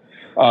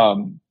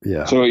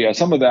 So yeah,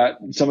 some of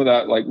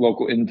that like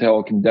local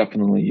intel can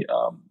definitely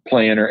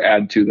play in or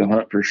add to the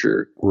hunt for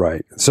sure.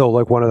 Right. So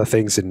like one of the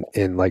things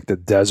in like the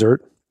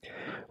desert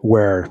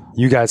where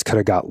you guys kind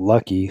of got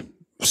lucky.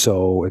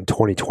 So in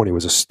 2020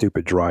 was a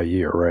stupid dry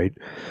year, right?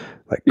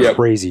 Like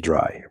crazy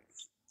dry.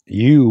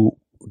 You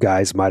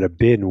guys might have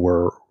been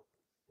where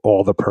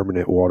all the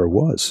permanent water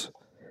was.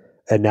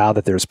 And now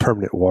that there's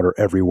permanent water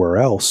everywhere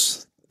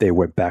else, they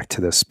went back to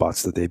the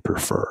spots that they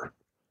prefer.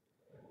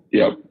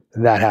 Yep.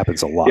 And that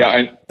happens a lot.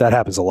 Yeah, that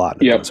happens a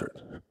lot in the desert.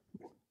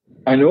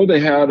 I know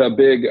they had a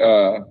big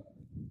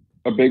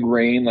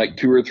rain like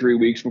 2 or 3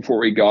 weeks before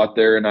we got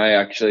there, and I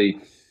actually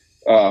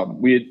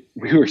we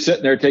were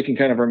sitting there taking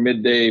kind of our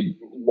midday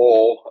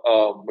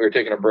lull. We were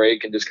taking a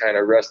break and just kind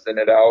of resting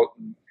it out.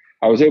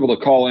 I was able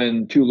to call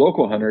in 2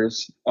 local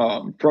hunters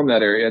from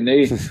that area, and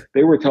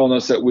they were telling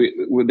us that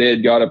they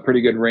had got a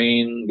pretty good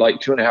rain like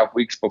 2.5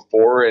 weeks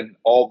before, and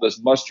all this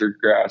mustard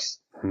grass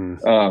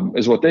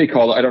is what they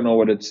call it. I don't know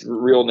what its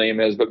real name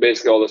is, but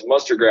basically all this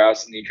mustard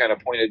grass, and he kind of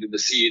pointed to the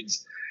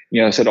seeds.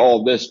 Said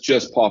all of this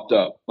just popped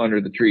up under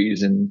the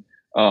trees, and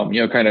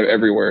kind of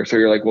everywhere. So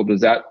you're like, well,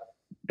 that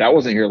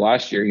wasn't here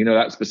last year,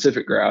 that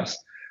specific grass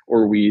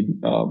or weed,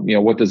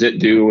 what does it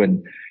do?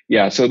 And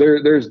yeah, so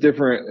there's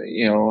different,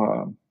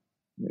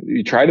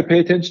 you try to pay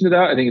attention to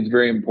that. I think it's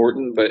very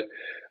important, but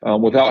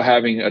without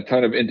having a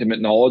ton of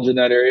intimate knowledge in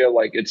that area,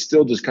 like it's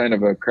still just kind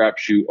of a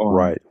crapshoot on,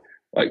 right.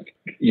 Like,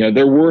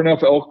 there were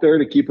enough elk there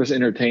to keep us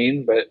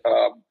entertained, but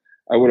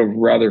I would have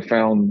rather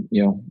found,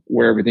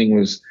 where everything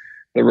was,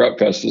 the rut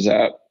fest was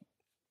at.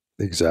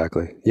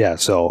 Exactly. Yeah.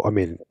 So, I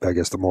mean, I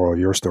guess the moral of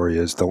your story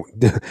is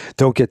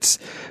don't get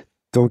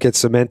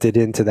cemented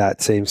into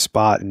that same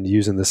spot and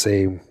using the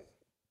same,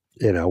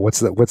 what's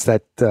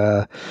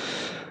that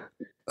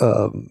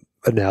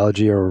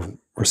analogy or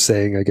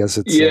saying? I guess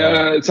it's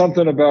it's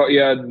something about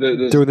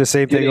doing the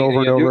same thing over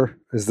and over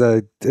is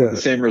the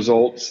same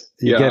results.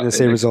 You get the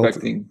same results.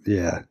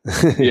 Yeah.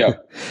 Yeah.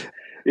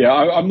 Yeah,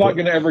 I'm not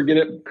going to ever get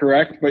it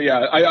correct, but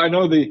yeah, I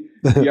know the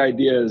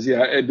idea is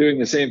doing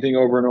the same thing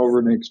over and over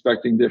and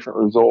expecting different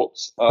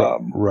results.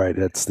 Right,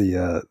 it's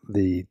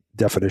the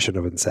definition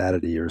of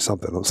insanity or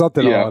something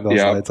along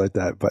those lines like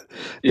that. But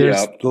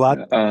there's a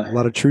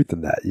lot of truth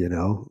in that.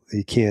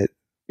 You can't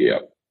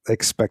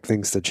expect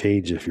things to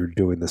change if you're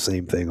doing the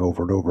same thing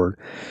over and over.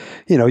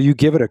 You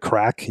give it a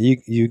crack,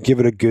 you give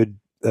it a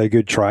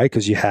good try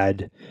because you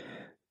had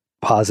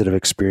positive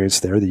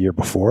experience there the year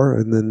before,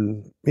 and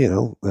then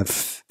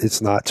if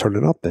it's not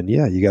turning up, then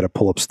you got to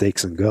pull up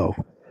stakes and go.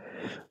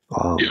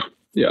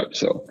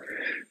 So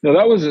no,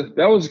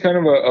 that was kind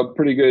of a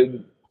pretty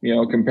good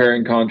compare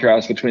and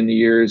contrast between the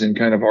years and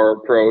kind of our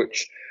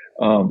approach,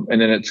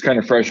 and then it's kind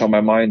of fresh on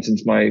my mind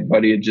since my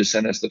buddy had just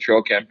sent us the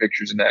trail cam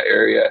pictures in that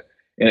area,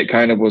 and it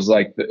kind of was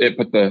like it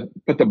put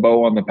the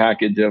bow on the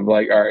package of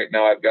like, all right,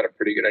 now I've got a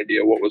pretty good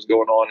idea what was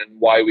going on and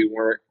why we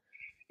weren't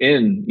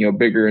in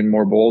bigger and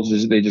more bulls.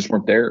 Is they just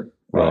weren't there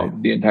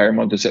the entire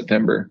month of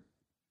September.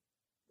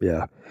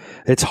 Yeah,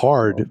 it's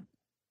hard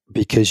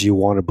because you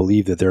want to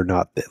believe that they're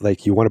not,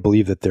 like, you want to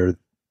believe that they're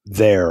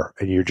there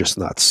and you're just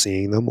not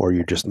seeing them, or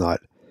you're just not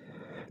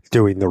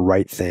doing the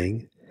right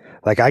thing.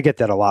 Like I get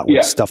that a lot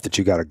with stuff that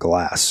you got to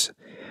glass,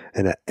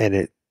 and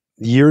it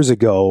years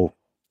ago,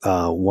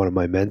 one of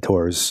my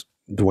mentors,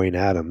 Dwayne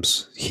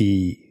Adams,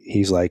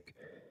 he's like,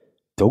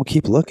 don't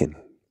keep looking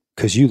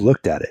because you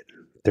looked at it.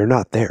 They're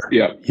not there.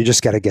 Yeah. You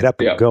just got to get up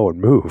and go and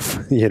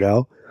move,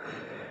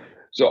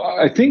 So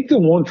I think the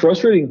one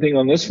frustrating thing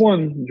on this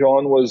one,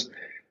 John, was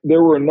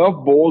there were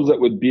enough bulls that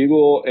would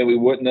bugle and we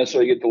wouldn't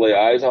necessarily get to lay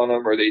eyes on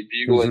them, or they'd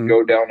bugle and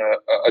go down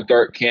a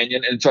dark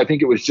canyon. And so I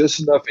think it was just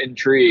enough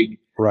intrigue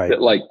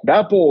that like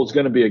that bull is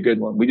going to be a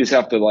good one. We just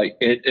have to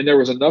and there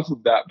was enough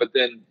of that, but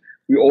then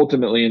we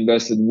ultimately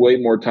invested way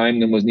more time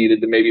than was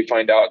needed to maybe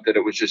find out that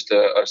it was just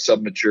a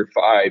sub-mature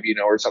 5,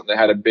 or something that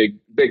had a big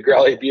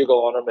rally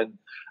bugle on them. And,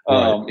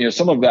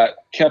 some of that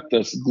kept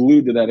us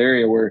glued to that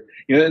area where,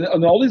 and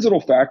all these little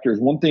factors.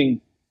 One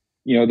thing,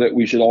 that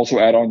we should also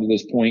add on to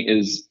this point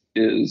is,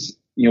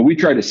 we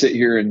try to sit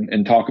here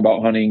and talk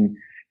about hunting,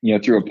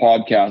 through a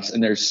podcast,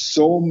 and there's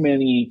so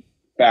many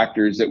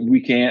factors that we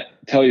can't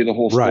tell you the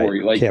whole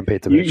story. Like can't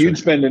paint the picture.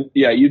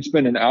 You'd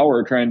spend an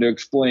hour trying to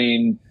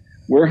explain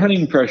where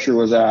hunting pressure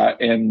was at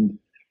and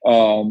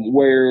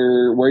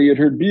where you had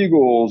heard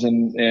bugles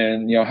and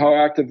how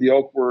active the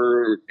elk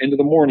were into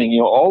the morning.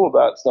 All of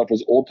that stuff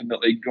is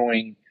ultimately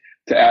going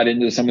to add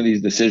into some of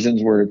these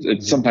decisions where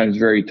it's sometimes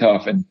very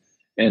tough,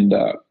 and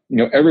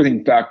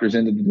everything factors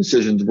into the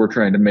decisions we're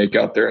trying to make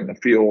out there in the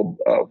field,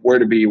 where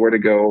to be, where to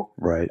go,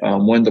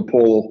 when to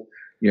pull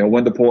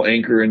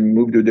anchor and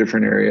move to a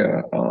different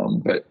area.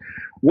 But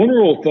one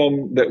rule of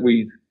thumb that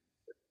we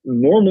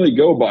normally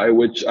go by,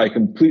 which I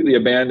completely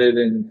abandoned,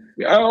 and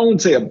I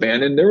wouldn't say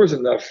abandoned, there was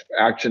enough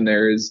action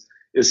there, is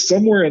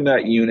somewhere in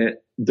that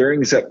unit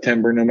during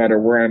September, no matter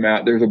where I'm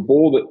at, there's a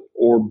bull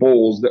or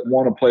bulls that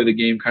want to play the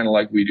game kind of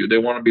like we do. They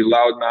want to be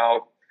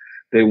loudmouth.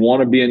 They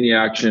want to be in the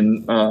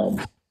action.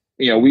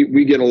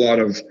 We get a lot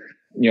of,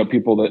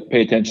 people that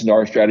pay attention to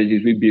our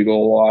strategies. We bugle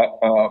a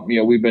lot.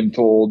 We've been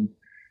told,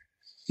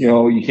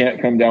 you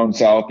can't come down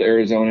south to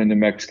Arizona and New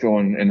Mexico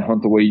and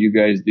hunt the way you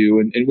guys do.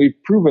 And we've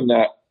proven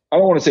that. I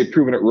don't want to say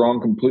proven it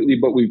wrong completely,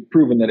 but we've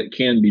proven that it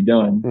can be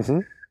done. Mm-hmm.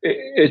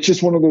 It's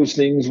just one of those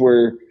things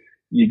where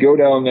you go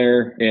down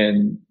there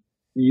and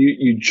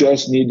you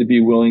just need to be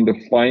willing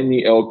to find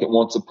the elk that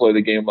wants to play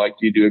the game like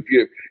you do.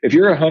 If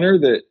you're a hunter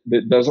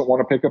that doesn't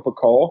want to pick up a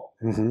call,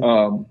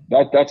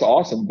 that's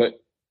awesome.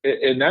 But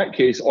in that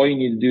case, all you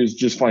need to do is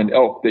just find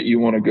elk that you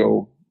want to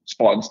go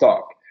spot and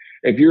stock.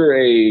 If you're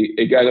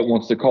a guy that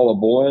wants to call a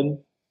bull in,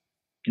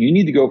 you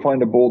need to go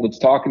find a bull that's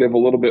talkative, a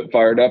little bit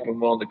fired up,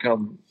 and willing to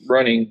come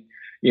running,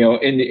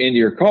 into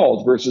your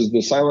calls, versus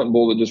the silent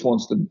bull that just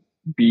wants to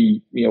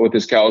be, with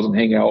his cows and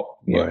hang out,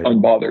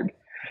 unbothered.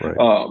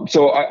 Right.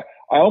 So I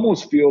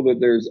almost feel that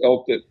there's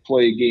elk that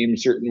play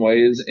games certain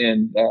ways,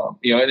 and and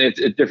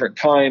it's at different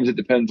times. It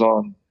depends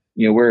on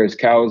where his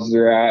cows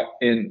are at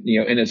in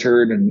his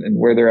herd and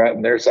where they're at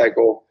in their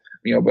cycle.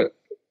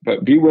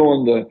 But be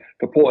willing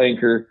to pull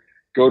anchor,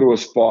 go to a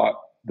spot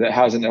that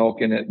has an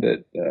elk in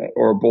it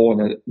or a bull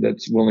in it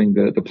that's willing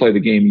to play the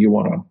game you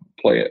want to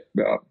play it.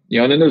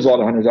 And then there's a lot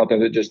of hunters out there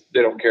that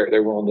they don't care.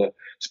 They're willing to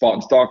spot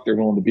and stalk. They're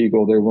willing to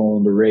beagle. They're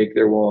willing to rake.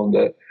 They're willing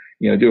to,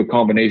 do a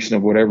combination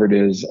of whatever it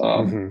is.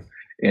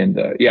 And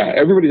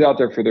everybody's out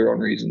there for their own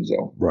reasons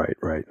though.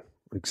 Right.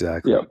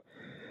 Exactly. Yeah.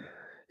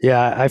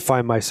 Yeah. I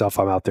find myself,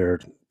 I'm out there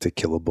to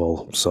kill a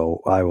bull.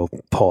 So I will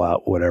pull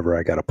out whatever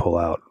I got to pull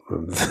out.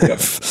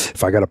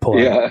 If I got to pull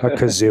out a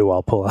kazoo,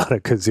 I'll pull out a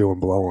kazoo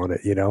and blow on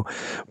it,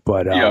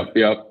 but,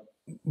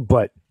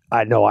 but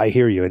I know I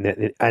hear you.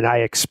 And I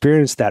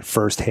experienced that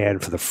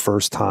firsthand for the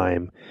first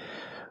time.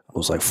 It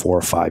was like 4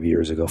 or 5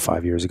 years ago,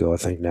 I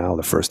think now,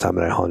 the first time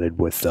that I hunted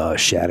with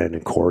Shannon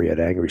and Corey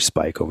at Angry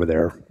Spike over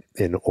there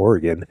in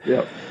Oregon.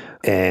 Yeah.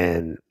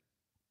 And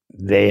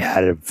they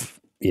had a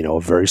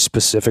very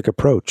specific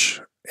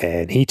approach.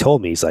 And he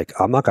told me, he's like,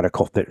 I'm not going to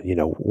call it,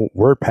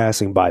 we're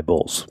passing by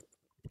bulls,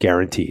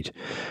 guaranteed.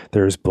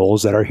 There's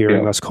bulls that are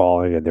hearing us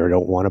calling and they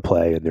don't want to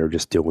play and they're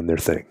just doing their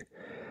thing.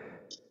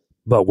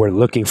 But we're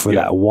looking for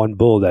that one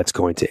bull that's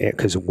going to,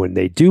 because when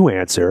they do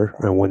answer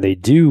and when they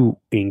do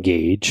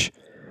engage,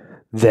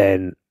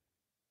 then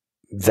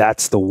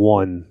that's the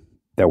one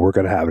that we're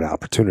going to have an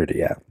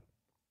opportunity at.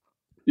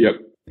 Yep.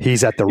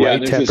 He's at the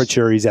right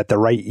temperature. He's at the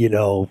right,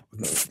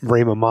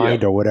 frame of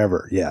mind or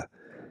whatever. Yeah.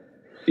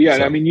 Yeah. So,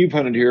 and I mean, you've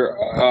hunted here,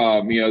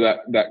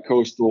 that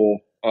coastal,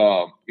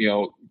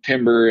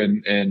 timber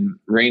and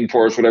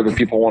rainforest, whatever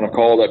people want to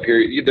call that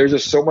period. There's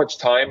just so much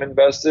time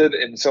invested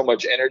and so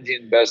much energy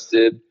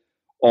invested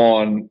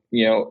on,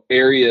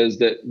 areas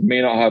that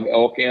may not have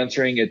elk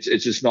answering. It's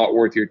just not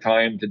worth your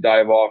time to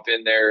dive off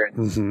in there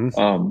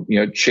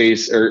and,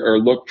 chase or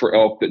look for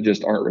elk that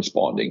just aren't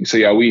responding. So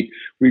yeah, we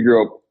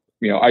grew up,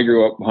 I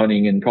grew up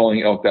hunting and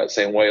calling elk that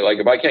same way. Like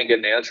if I can't get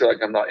an answer, like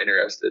I'm not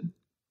interested.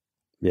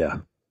 Yeah,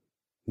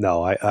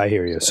 no, I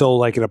hear you. So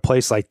like in a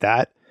place like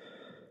that,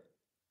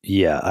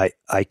 yeah,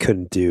 I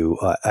couldn't do,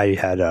 I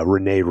had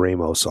Rene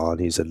Ramos on.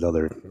 He's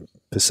another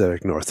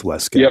Pacific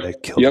Northwest guy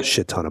that killed a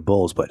shit ton of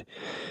bulls, but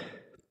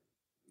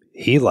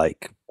he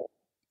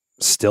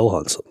still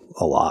hunts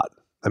a lot.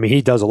 I mean,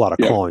 he does a lot of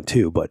calling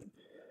too, but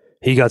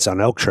he gets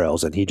on elk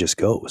trails and he just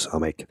goes.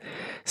 I'm like,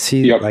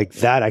 like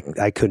that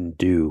I couldn't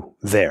do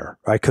there.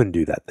 I couldn't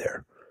do that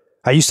there.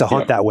 I used to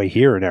hunt that way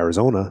here in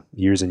Arizona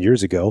years and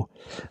years ago.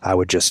 I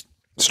would just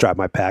strap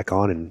my pack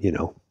on and,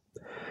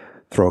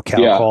 throw a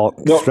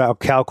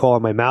cow call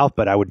in my mouth,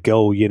 but I would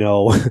go,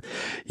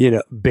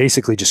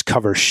 basically just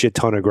cover a shit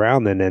ton of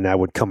ground. And then I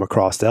would come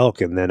across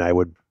elk and then I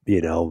would,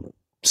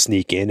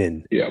 sneak in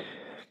and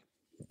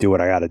do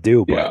what I got to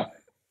do. But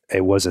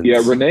it wasn't.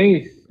 Yeah.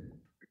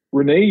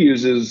 Rene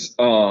uses,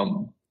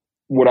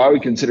 what I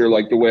would consider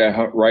like the way I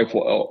hunt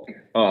rifle elk.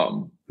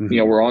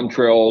 We're on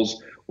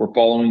trails, we're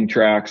following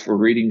tracks, we're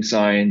reading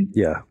sign.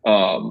 Yeah.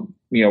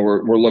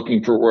 We're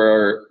looking for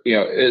where,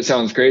 it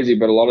sounds crazy,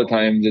 but a lot of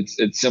times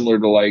it's similar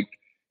to like,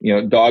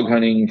 dog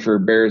hunting for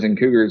bears and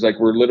cougars. Like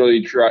we're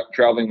literally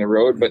traveling the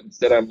road, but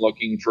instead I'm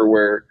looking for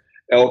where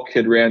elk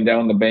had ran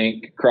down the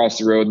bank, across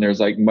the road, and there's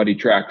like muddy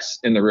tracks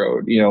in the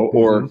road,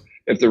 or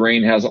if the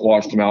rain hasn't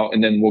washed them out,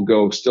 and then we'll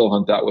go still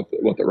hunt that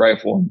with a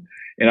rifle.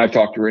 And I've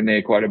talked to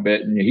Rene quite a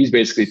bit, and he's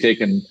basically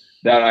taken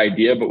that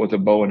idea, but with a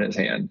bow in his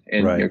hand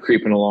and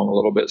creeping along a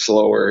little bit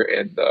slower.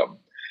 And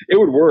it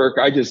would work.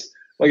 Like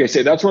I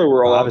say, that's why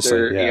we're all obviously,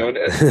 out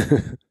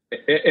there,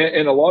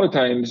 and a lot of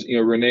times,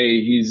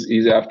 Rene,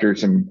 he's after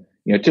some,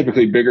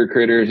 typically bigger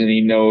critters, and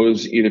he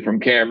knows either from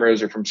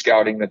cameras or from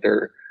scouting that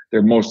they're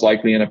most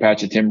likely in a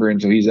patch of timber.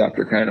 And so he's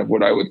after kind of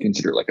what I would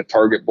consider like a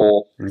target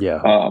bull, in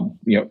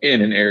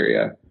an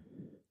area.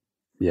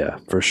 Yeah,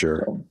 for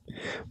sure. So,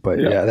 but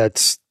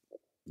it's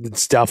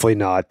definitely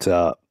not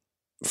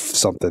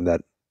something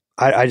that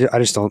I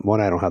just don't, one,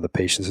 I don't have the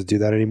patience to do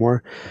that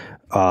anymore.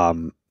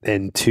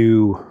 And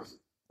two,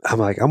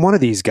 I'm one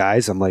of these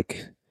guys. I'm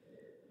like,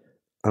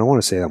 I don't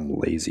want to say I'm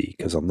lazy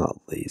because I'm not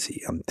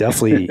lazy. I'm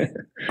definitely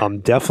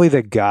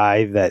the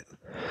guy that,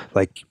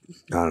 like,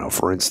 I don't know,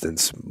 for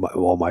instance,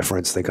 my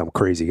friends think I'm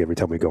crazy every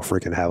time we go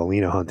freaking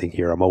javelina hunting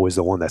here. I'm always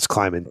the one that's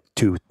climbing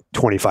to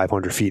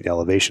 2,500 feet in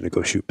elevation to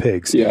go shoot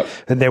pigs. Yeah.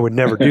 And they would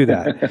never do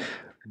that.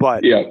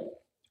 But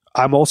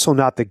I'm also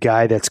not the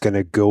guy that's going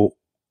to go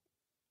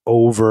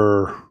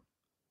over,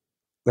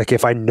 like,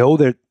 if I know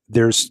that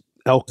there's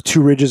elk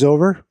 2 ridges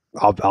over,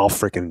 I'll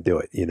freaking do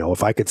it.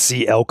 If I could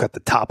see elk at the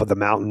top of the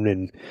mountain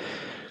and,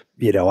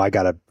 I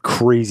got a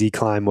crazy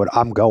climb,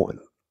 I'm going.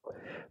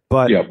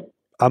 But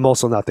I'm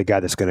also not the guy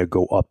that's going to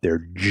go up there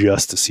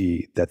just to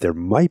see that there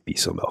might be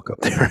some elk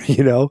up there,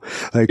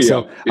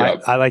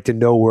 I like to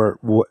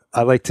know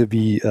I like to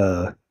be,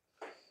 I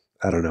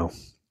don't know,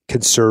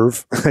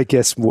 conserve, I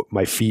guess,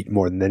 my feet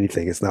more than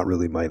anything. It's not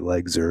really my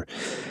legs or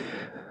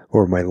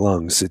my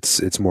lungs.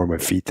 It's more my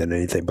feet than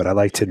anything, but I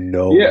like to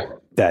know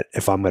that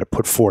if I'm going to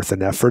put forth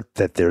an effort,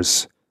 that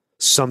there's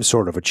some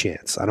sort of a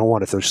chance. I don't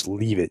want to just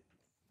leave it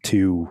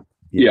to,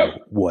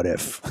 what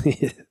if.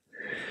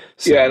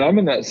 So. Yeah, and I'm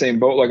in that same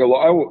boat. Like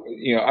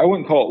I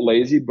wouldn't call it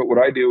lazy, but what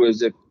I do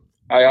is if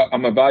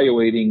I'm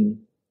evaluating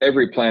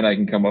every plan I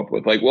can come up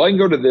with. Like, well, I can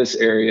go to this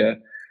area,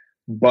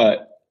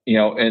 but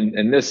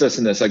and this,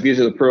 and this, like these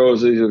are the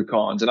pros, these are the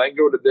cons, and I can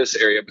go to this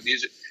area, but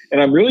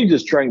and I'm really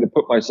just trying to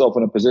put myself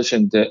in a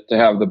position to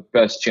have the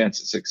best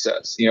chance of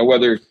success,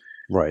 whether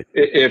right.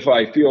 If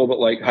I feel that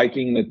like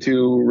hiking the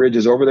 2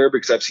 ridges over there,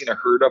 because I've seen a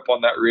herd up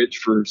on that ridge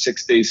for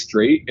 6 days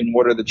straight, and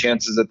what are the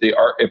chances that they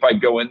are, if I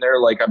go in there,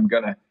 like I'm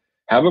going to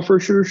have a for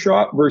sure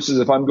shot versus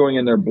if I'm going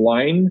in there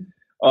blind,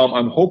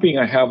 I'm hoping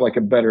I have like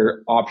a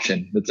better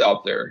option that's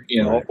out there,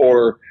 right.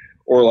 or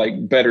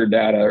like better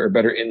data or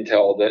better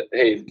intel that,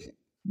 hey,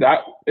 that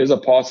is a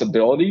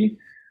possibility,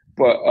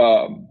 but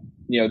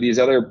these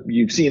other,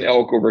 you've seen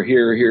elk over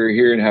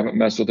here, and haven't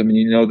messed with them, and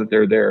you know that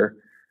they're there,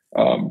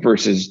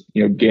 versus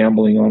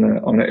gambling on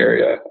an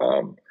area.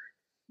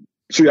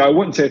 So yeah, I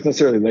wouldn't say it's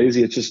necessarily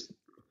lazy. It's just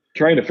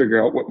trying to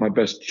figure out what my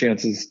best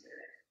chances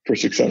for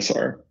success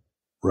are.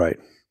 Right.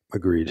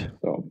 Agreed.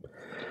 So,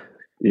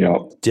 yeah.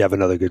 Do you have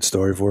another good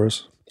story for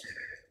us?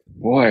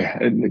 Boy,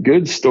 a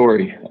good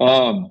story.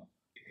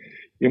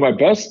 My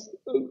best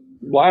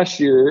last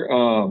year,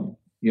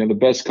 the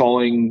best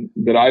calling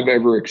that I've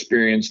ever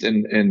experienced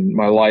in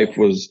my life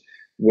was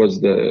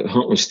the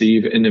hunt with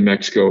Steve in New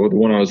Mexico, the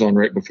one I was on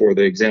right before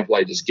the example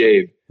I just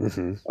gave.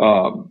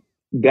 Mm-hmm.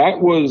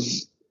 That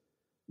was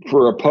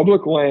for a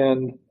public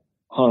land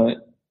hunt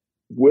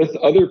with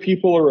other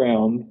people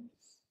around,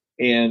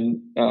 and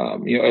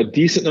a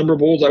decent number of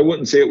bulls. I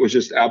wouldn't say it was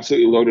just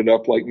absolutely loaded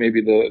up like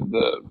maybe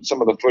the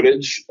some of the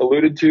footage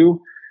alluded to.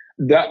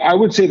 That I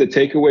would say the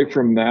takeaway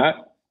from that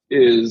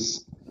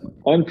is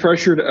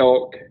unpressured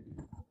elk,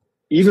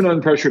 even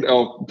unpressured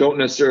elk, don't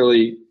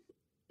necessarily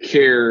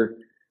care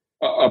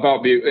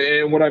about me.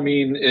 And what I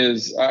mean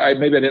is,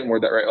 maybe I didn't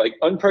word that right. Like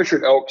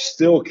unpressured elk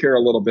still care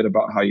a little bit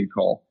about how you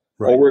call.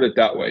 Right. I'll word it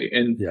that way.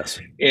 And yes.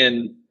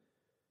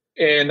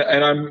 And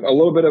I'm a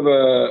little bit of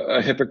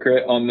a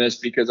hypocrite on this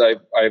because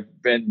I've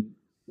been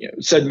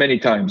said many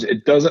times,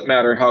 it doesn't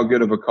matter how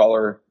good of a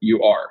caller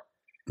you are.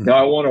 Mm-hmm. Now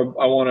I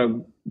want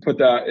to put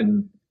that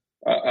in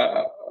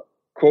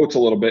quotes a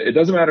little bit. It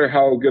doesn't matter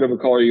how good of a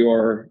caller you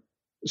are.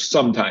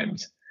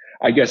 Sometimes,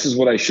 I guess, is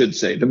what I should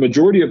say. The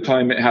majority of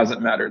time, it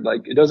hasn't mattered.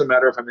 Like it doesn't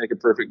matter if I make a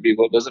perfect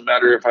bugle. It doesn't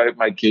matter if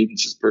my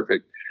cadence is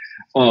perfect.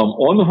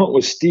 On the hunt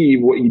with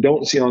Steve, what you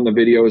don't see on the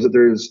video is that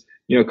there's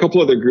a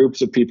couple other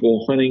groups of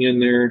people hunting in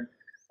there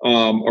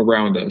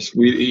around us.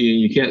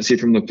 You can't see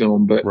from the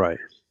film, but right.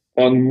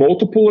 On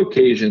multiple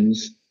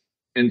occasions,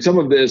 and some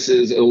of this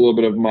is a little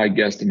bit of my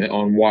guesstimate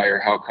on why or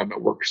how come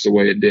it works the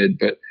way it did,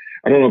 but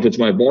I don't know if it's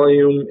my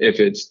volume, if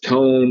it's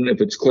tone,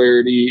 if it's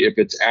clarity, if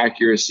it's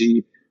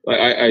accuracy.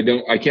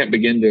 I can't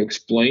begin to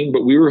explain,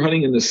 but we were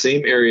hunting in the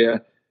same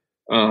area.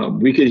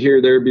 We could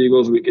hear their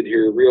beagles, we could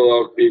hear real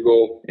elk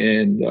beagle,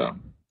 and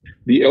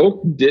the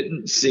elk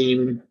didn't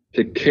seem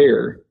to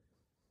care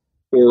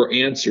or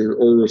answer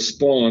or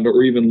respond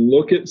or even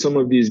look at some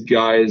of these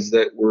guys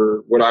that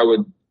were what I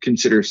would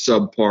consider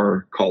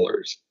subpar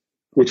callers,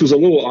 which was a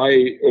little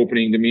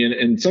eye-opening to me. And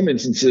in some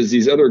instances,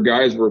 these other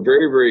guys were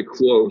very, very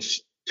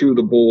close to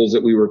the bulls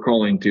that we were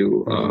calling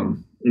to,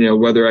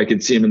 whether I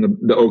could see them in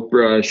the oak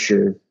brush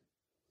or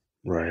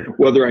right.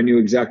 whether I knew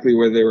exactly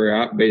where they were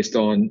at based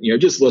on,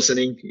 just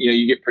listening.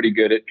 You get pretty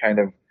good at kind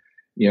of,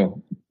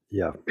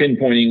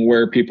 pinpointing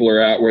where people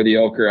are at, where the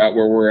elk are at,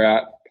 where we're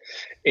at.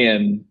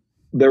 And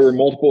there were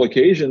multiple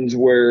occasions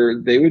where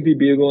they would be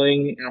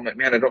bugling, and I'm like,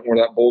 man, I don't know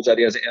where that bull's at.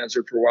 He hasn't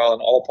answered for a while,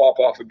 and I'll pop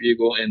off a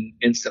bugle and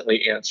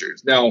instantly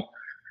answers. Now,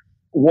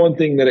 one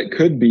thing that it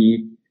could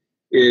be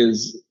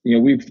is,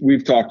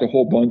 we've talked a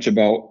whole bunch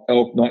about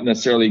elk not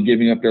necessarily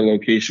giving up their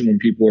location when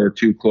people are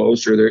too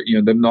close, or they're,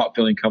 them not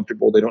feeling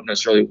comfortable. They don't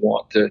necessarily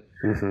want to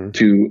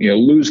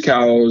lose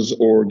cows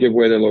or give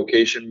away their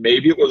location.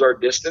 Maybe it was our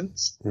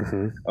distance,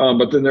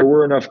 but then there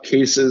were enough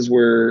cases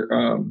where,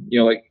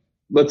 like,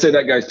 let's say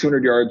that guy's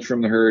 200 yards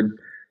from the herd.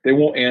 They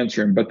won't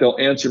answer him, but they'll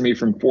answer me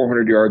from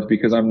 400 yards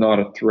because I'm not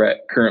a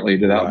threat currently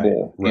to that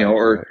bull,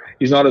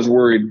 he's not as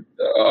worried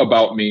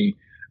about me.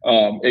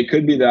 It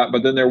could be that,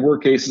 but then there were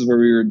cases where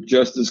we were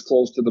just as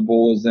close to the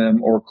bull as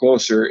them or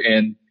closer.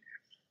 And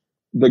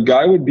the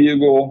guy with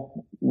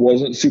bugle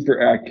wasn't super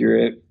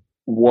accurate,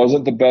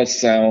 wasn't the best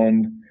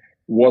sound,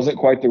 wasn't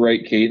quite the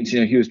right cadence.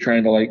 He was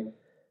trying to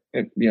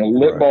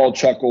lip ball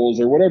chuckles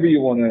or whatever you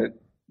want to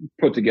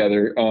put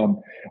together.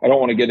 I don't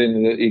want to get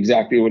into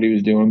exactly what he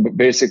was doing, but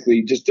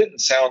basically just didn't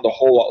sound a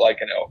whole lot like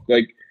an elk.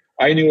 Like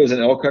I knew as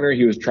an elk hunter,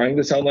 he was trying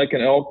to sound like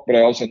an elk, but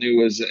I also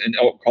knew as an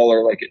elk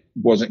caller, like it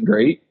wasn't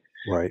great.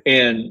 Right.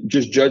 And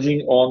just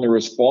judging on the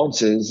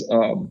responses,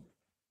 from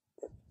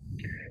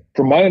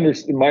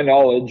my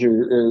knowledge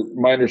or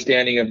my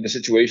understanding of the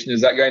situation is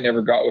that guy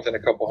never got within a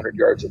couple hundred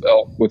yards of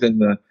elk within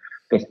the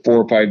 4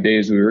 or 5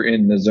 days we were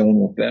in the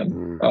zone with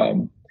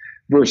them.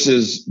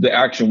 Versus the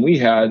action we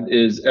had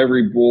is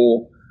every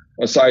bull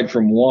aside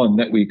from one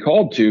that we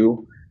called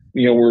to,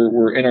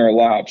 we're in our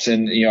laps,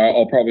 and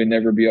I'll probably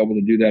never be able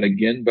to do that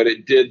again. But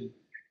it did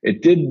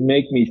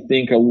make me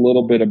think a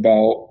little bit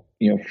about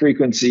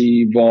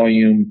frequency,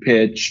 volume,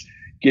 pitch,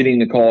 getting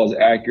the call as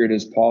accurate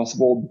as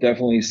possible.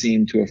 Definitely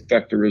seemed to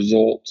affect the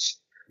results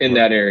in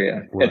that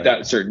area at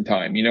that certain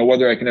time,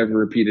 whether I can ever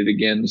repeat it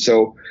again.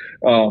 So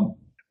I'm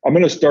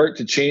going to start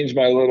to change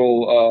my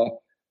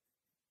little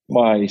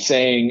my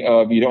saying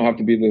of, you don't have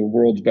to be the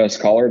world's best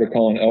caller to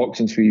call an elk,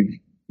 since we've,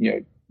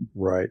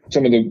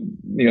 some of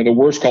the, the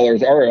worst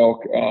callers are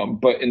elk,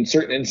 but in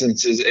certain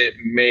instances it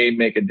may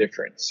make a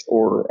difference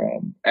or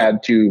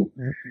add to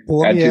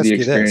the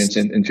experience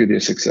and to the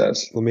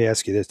success. Let me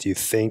ask you this. Do you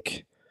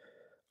think,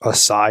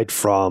 aside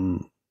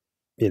from,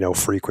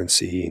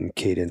 frequency and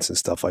cadence and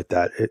stuff like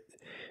that,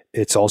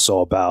 it's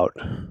also about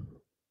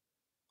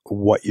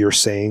what you're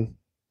saying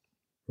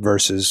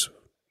versus,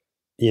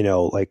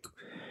 like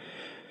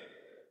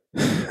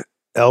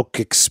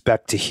elk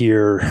expect to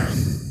hear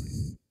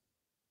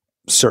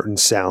certain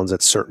sounds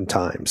at certain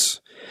times.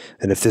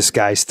 And if this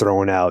guy's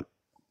throwing out,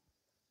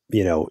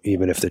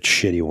 even if they're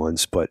shitty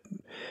ones, but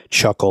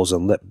chuckles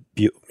and lip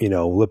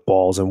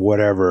balls and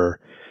whatever,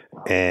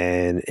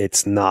 and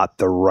it's not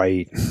the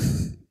right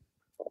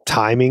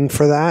timing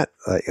for that.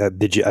 I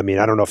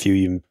don't know if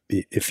you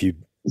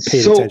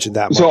paid attention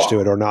that much to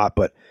it or not,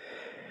 but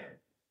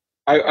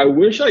I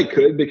wish I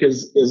could,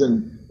 because as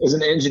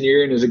an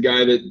engineer and as a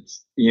guy that,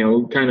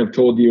 kind of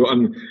told you,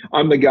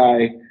 I'm the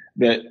guy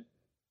that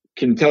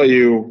can tell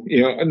you,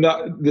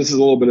 this is a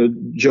little bit of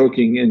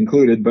joking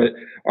included, but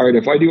all right,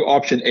 if I do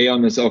option A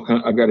on this elk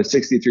hunt, I've got a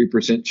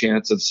 63%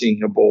 chance of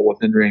seeing a bull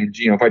within range.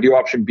 If I do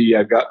option B,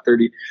 I've got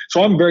 30.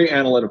 So I'm very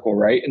analytical,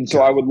 right? And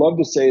so I would love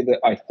to say that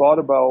I thought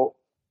about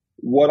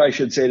what I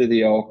should say to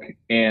the elk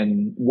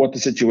and what the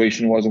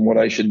situation was and what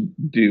I should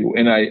do.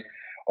 And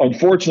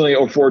unfortunately,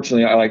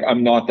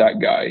 I'm not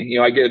that guy.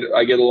 I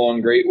get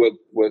along great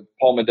with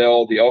Paul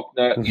Medell, the elk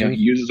nut. Mm-hmm. He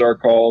uses our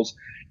calls.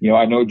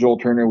 I know Joel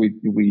Turner.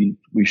 We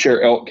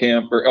share elk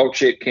camp or elk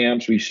shaped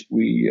camps.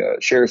 We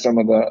share some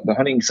of the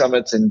hunting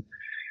summits. And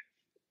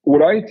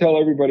what I tell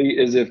everybody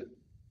is,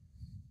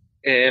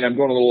 and I'm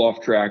going a little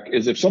off track,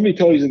 is if somebody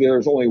tells you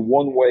there's only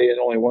one way and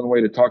only one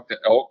way to talk to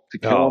elk to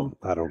kill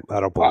them, I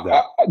don't believe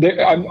that.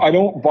 I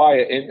don't buy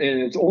it,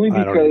 and it's only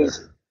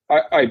because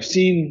I've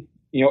seen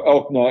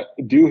elk nut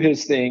do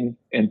his thing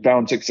and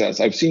found success.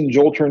 I've seen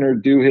Joel Turner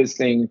do his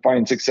thing,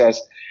 find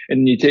success.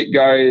 And you take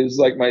guys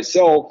like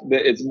myself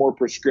that it's more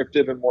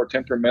prescriptive and more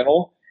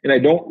temperamental. And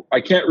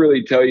I can't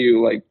really tell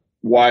you like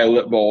why I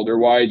lip-balled or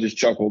why I just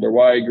chuckled or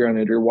why I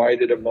grunted or why I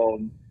did a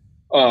moan.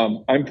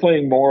 I'm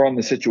playing more on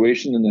the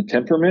situation and the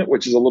temperament,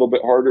 which is a little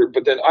bit harder,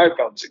 but then I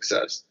found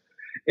success.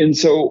 And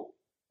so,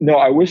 no,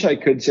 I wish I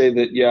could say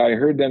that, yeah, I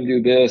heard them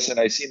do this and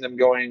I seen them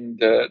going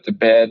to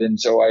bed. And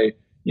so I,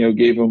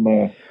 gave them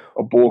a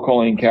bull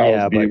calling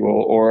cows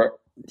bugle, or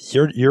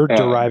you're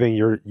deriving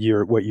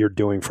your what you're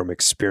doing from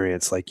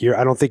experience. Like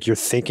I don't think you're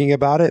thinking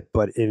about it,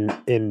 but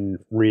in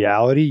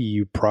reality,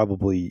 you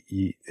probably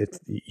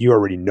you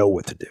already know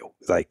what to do.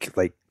 Like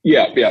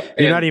yeah,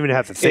 you not even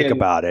have to think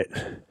about it.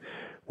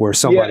 Where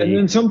somebody, and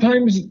then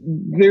sometimes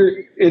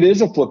it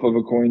is a flip of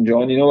a coin,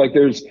 John. Like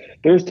there's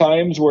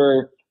times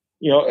where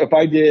if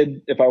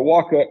I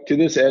walk up to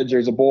this edge,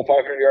 there's a bull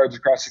 500 yards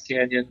across the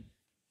canyon,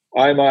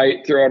 I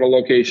might throw out a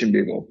location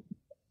bugle.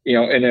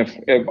 And if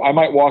I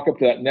might walk up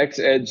to that next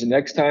edge the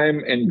next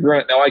time and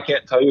grunt. Now I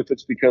can't tell you if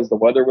it's because the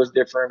weather was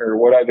different or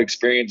what I've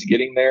experienced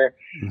getting there.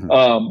 Mm-hmm.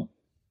 A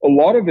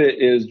lot of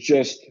it is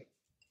just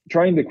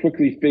trying to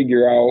quickly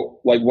figure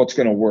out like what's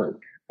going to work,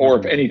 or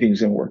if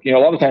anything's going to work. A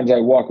lot of times I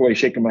walk away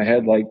shaking my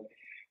head like,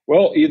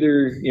 well,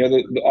 either,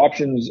 the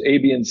options A,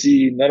 B, and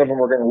C, none of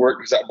them are going to work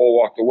because that bull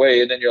walked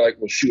away. And then you're like,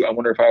 well, shoot, I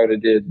wonder if I would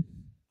have did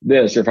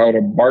this, or if I would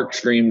have bark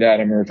screamed at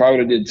him, or if I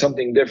would have did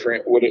something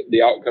different, would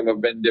the outcome have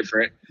been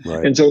different?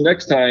 Right. And so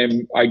next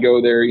time I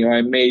go there,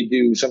 I may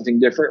do something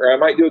different, or I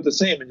might do it the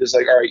same and just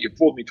like, all right, you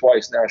fooled me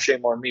twice, now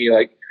shame on me.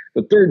 Like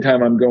the third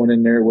time I'm going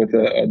in there with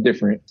a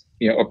different,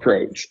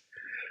 approach.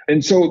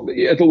 And so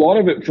a lot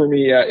of it for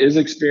me is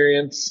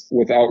experience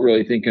without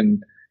really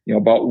thinking,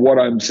 about what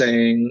I'm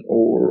saying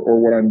or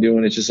what I'm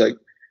doing. It's just like,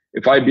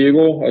 if I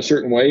bugle a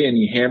certain way and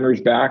he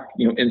hammers back,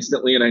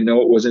 instantly, and I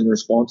know it was in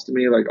response to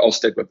me, like I'll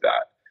stick with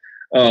that.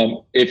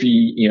 If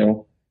he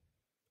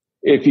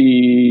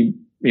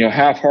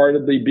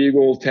half-heartedly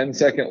bugles 10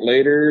 seconds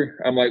later,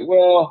 I'm like,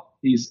 well,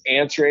 he's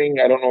answering.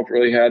 I don't know if it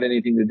really had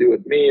anything to do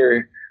with me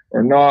or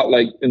not.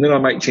 Like, and then I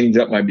might change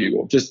up my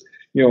bugle. Just,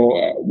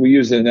 we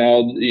use the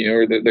analogy,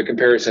 or the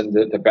comparison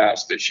to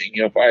bass fishing.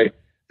 If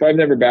I've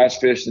never bass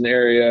fished an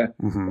area,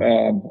 mm-hmm.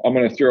 I'm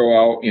going to throw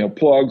out,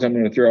 plugs. I'm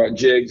going to throw out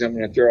jigs. I'm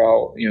going to throw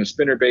out,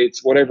 spinner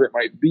baits, whatever it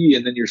might be.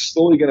 And then you're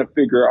slowly going to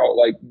figure out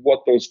like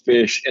what those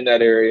fish in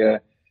that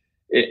area,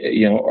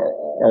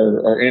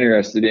 are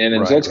interested in.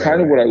 And so that's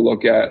kind of what I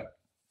look at,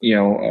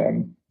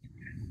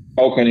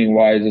 elk hunting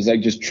wise, is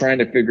like just trying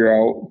to figure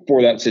out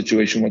for that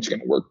situation what's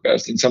going to work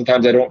best. And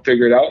sometimes I don't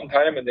figure it out in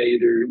time and they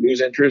either lose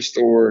interest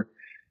or,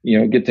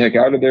 get the heck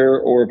out of there.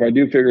 Or if I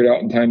do figure it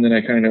out in time, then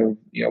I kind of,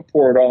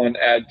 pour it on,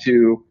 add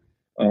to,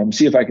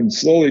 see if I can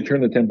slowly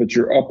turn the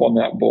temperature up on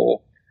that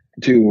bull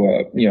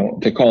to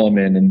call him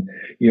in. And,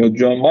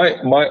 John,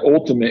 my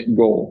ultimate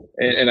goal,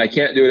 and I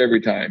can't do it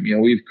every time,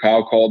 we've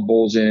cow called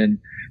bulls in.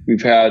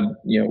 We've had,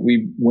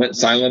 we went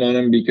silent on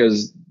them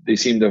because they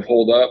seem to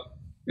hold up.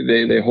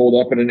 They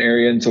hold up in an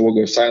area, and so we'll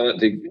go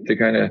silent to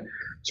kind of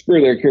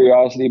spur their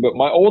curiosity. But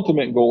my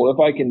ultimate goal, if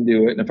I can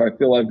do it, and if I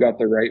feel I've got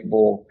the right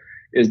bull,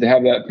 is to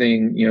have that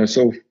thing,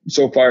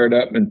 so fired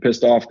up and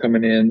pissed off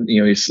coming in.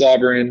 He's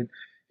slobbering,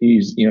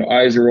 he's,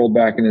 eyes are rolled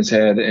back in his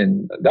head,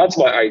 and that's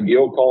my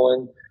ideal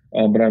calling.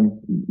 But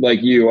I'm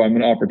like you, I'm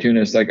an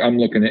opportunist. Like, I'm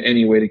looking at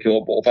any way to kill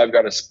a bull. If I've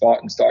got a spot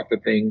and stalk the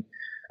thing,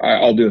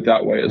 I'll do it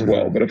that way as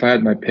well. But if I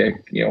had my pick,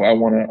 I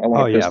want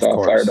a pissed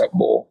off, fired up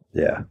bull.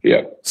 Yeah.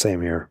 Yeah.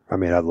 Same here. I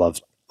mean, I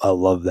love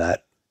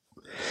that.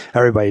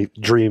 Everybody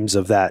dreams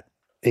of that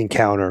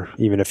encounter,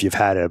 even if you've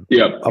had a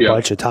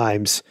bunch of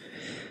times.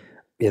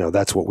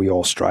 That's what we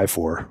all strive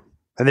for.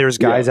 And there's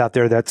guys out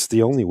there, that's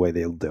the only way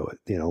they'll do it.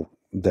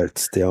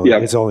 That's the only,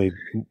 it's only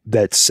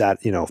that's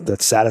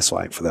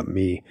satisfying for them.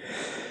 Me,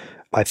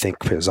 I think,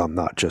 because I'm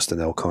not just an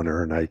elk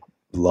hunter and I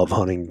love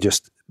hunting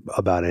just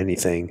about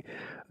anything,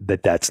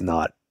 that's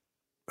not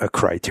a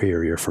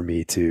criteria for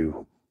me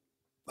to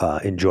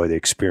enjoy the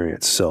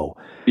experience. So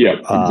yeah,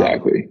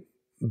 exactly.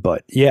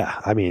 But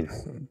yeah, I mean,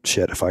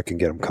 shit, if I can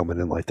get them coming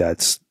in like that,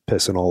 it's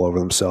pissing all over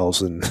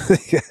themselves. And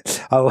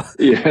I love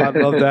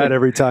that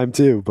every time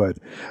too, but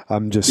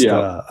I'm just,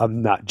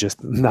 I'm not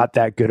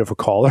that good of a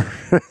caller.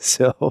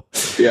 So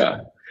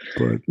yeah,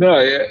 but. No.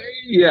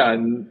 Yeah.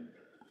 And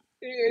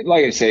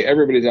like I say,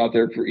 everybody's out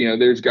there for,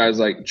 there's guys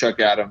like Chuck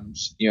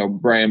Adams,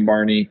 Brian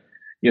Barney,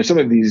 some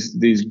of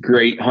these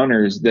great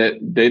hunters that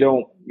they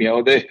don't,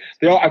 I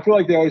feel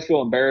like they always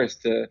feel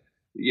embarrassed to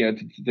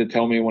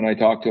tell me when I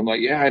talk to them,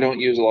 like, I don't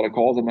use a lot of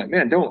calls. I'm like,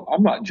 man,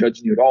 I'm not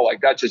judging you at all. Like,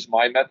 that's just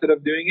my method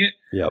of doing it.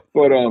 Yep.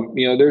 But,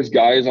 there's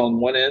guys on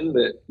one end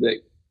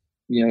that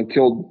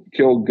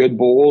kill good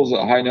bulls,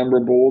 a high number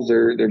of bulls.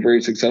 They're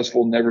very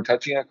successful, never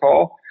touching a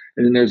call.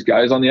 And then there's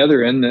guys on the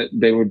other end that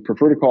they would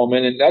prefer to call them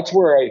in. And that's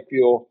where I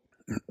feel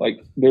like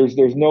there's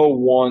no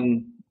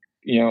one,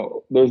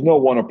 there's no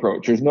one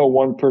approach. There's no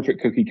one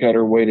perfect cookie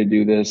cutter way to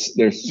do this.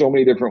 There's so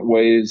many different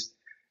ways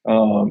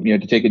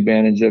to take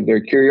advantage of their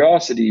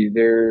curiosity,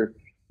 their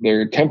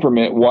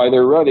temperament, why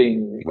they're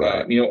rutting,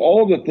 right.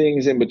 All of the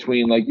things in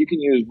between. Like, you can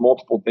use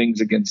multiple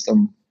things against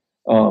them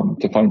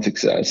to find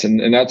success,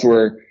 and that's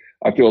where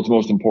I feel it's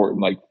most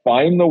important. Like,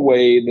 find the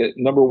way that,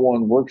 number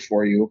one, works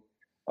for you.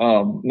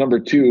 Number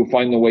two,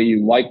 find the way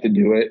you like to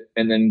do it,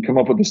 and then come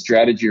up with a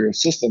strategy or a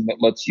system that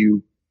lets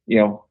you,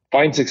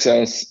 find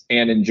success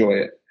and enjoy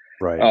it.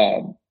 Right.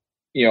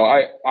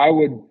 I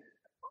would,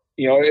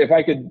 if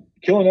I could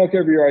kill an elk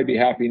every year, I'd be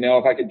happy. Now,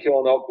 if I could kill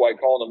an elk by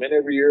calling them in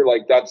every year,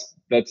 like, that's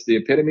the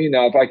epitome.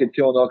 Now, if I could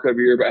kill an elk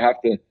every year but have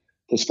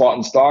to spot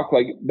and stalk,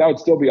 like, that would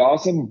still be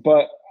awesome,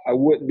 but I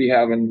wouldn't be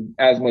having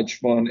as much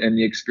fun, and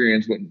the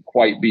experience wouldn't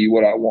quite be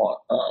what I want.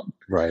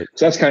 Right.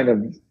 So that's kind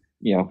of,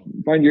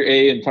 find your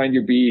A and find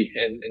your B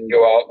and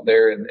go out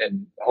there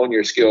and hone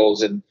your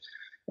skills. And,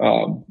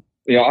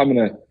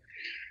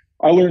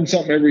 I learn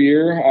something every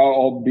year.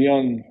 I'll be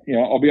on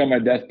my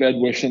deathbed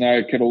wishing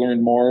I could have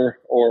learned more,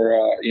 or,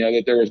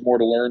 that there was more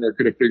to learn, or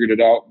could have figured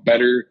it out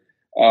better.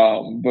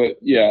 But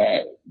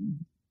yeah,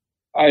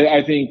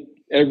 I think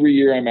every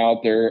year I'm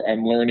out there,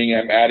 I'm learning,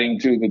 I'm adding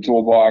to the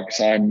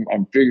toolbox. I'm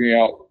figuring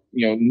out,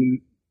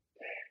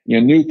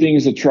 new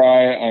things to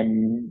try.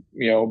 I'm,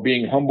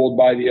 being humbled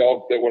by the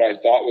elk that what I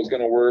thought was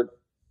going to work,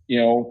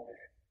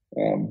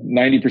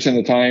 90% of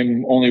the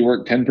time only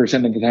worked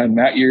 10% of the time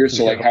that year.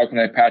 So like, how can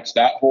I patch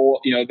that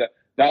hole?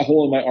 That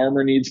hole in my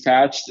armor needs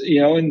patched,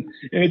 and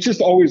it's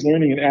just always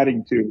learning and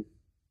adding to.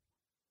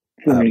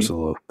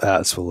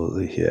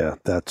 Absolutely. Yeah.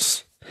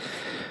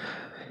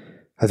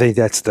 I think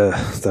that's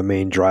the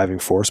main driving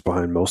force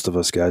behind most of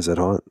us guys that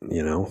hunt,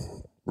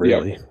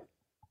 really. Yep.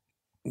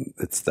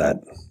 It's that.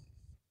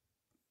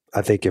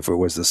 I think if it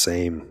was the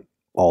same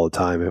all the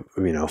time,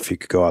 if you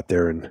could go out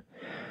there and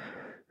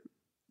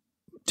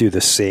do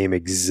the same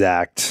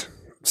exact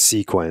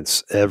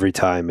sequence every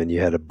time and you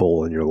had a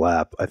bull in your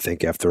lap, I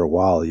think after a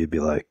while you'd be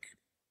like,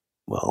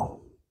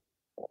 well,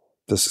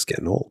 this is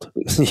getting old,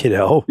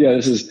 Yeah,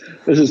 this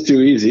is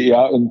too easy.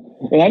 Yeah.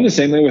 And I'm the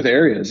same way with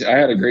areas. I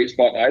had a great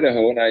spot in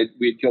Idaho, and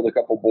we had killed a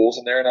couple bulls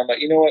in there, and I'm like,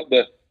 you know what,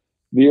 the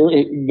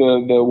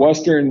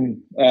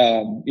Western,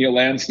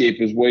 landscape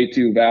is way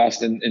too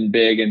vast and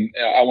big, and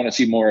I want to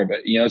see more of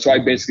it, so I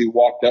basically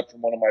walked up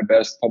from one of my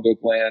best public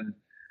land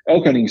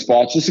elk hunting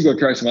spots just to go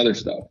try some other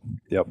stuff.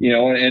 Yep.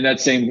 And that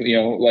same,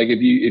 like, if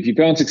you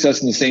found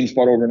success in the same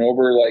spot over and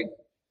over, like,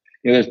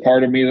 there's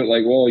part of me that,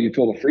 like, well, you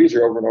fill the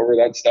freezer over and over.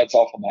 That's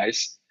awful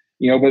nice.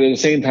 But at the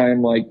same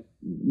time, like,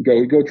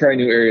 go try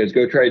new areas,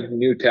 go try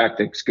new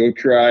tactics, go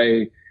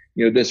try,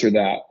 this or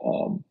that.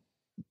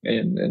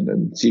 And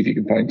then see if you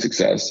can find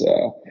success.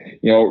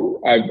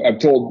 I've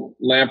told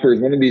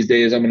Lampers, one of these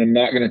days I'm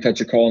not going to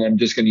touch a call, and I'm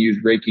just going to use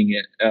raking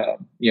it,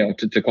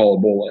 to call a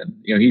bull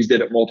in. He's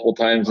did it multiple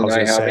times, and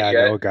I haven't yet.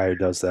 I know a guy who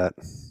does that.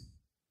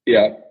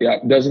 Yeah.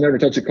 Doesn't ever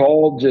touch a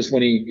call. Just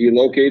when he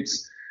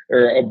locates,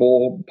 or a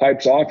bull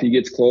pipes off, he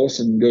gets close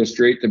and goes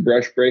straight to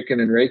brush breaking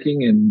and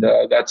raking, and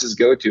that's his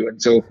go-to.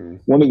 And so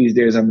one of these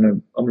days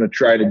I'm gonna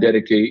try to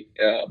dedicate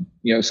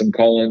some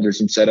call-ins or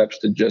some setups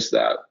to just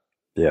that.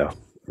 Yeah.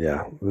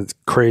 Yeah. It's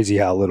crazy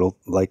how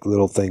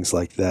little things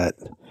like that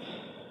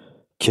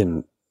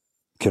can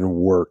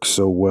work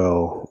so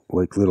well,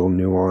 like little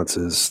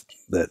nuances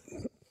that,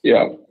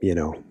 you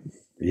know,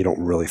 you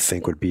don't really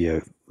think would be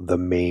the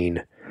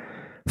main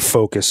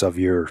focus of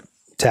your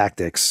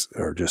tactics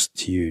are just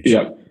huge.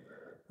 Yeah.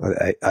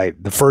 I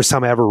the first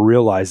time I ever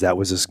realized that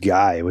was this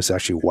guy, it was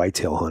actually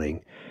whitetail hunting.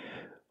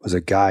 It was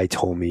a guy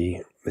told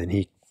me, and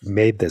he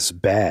made this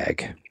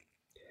bag,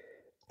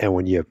 and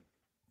when you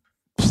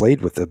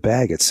played with the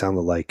bag, it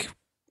sounded like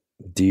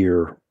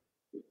deer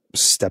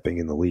stepping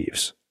in the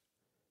leaves.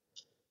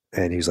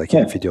 And he's like,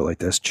 yeah, if you do it like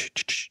this,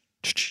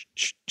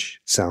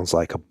 sounds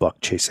like a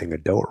buck chasing a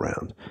doe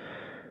around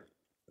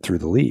through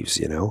the leaves,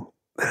 you know?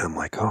 And I'm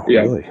like, oh,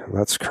 really?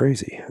 That's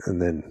crazy.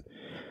 And then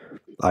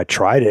I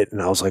tried it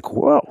and I was like,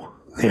 whoa,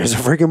 there's a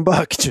freaking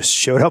buck just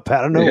showed up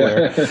out of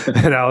nowhere. Yeah.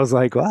 And I was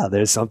like, wow,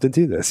 there's something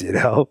to this, you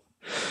know?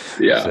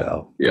 Yeah.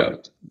 So, yeah.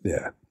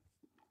 Yeah.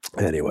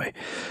 Anyway,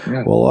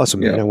 well, awesome,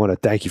 man. I want to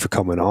thank you for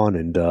coming on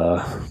and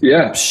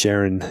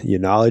sharing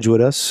your knowledge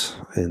with us,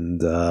 and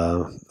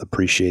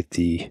appreciate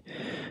the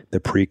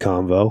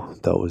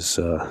pre-convo. That was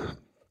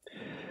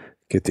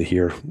good to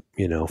hear,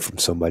 you know, from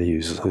somebody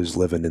who's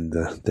living in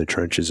the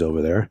trenches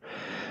over there.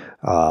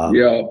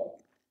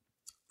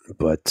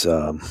 But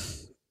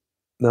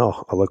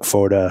no, I look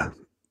forward to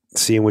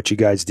seeing what you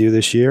guys do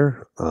this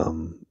year.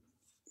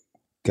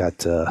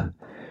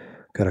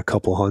 Got a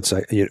couple hunts.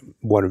 Me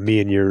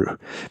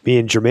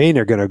and Jermaine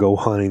are going to go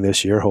hunting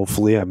this year.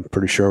 Hopefully, I'm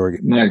pretty sure we're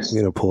going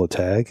to pull a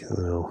tag.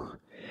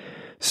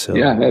 So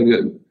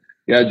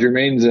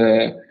Jermaine's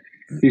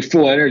he's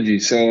full energy.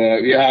 So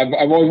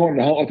I've always wanted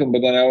to hunt with him,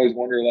 but then I always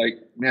wonder, like,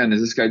 man,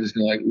 is this guy just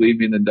going to like leave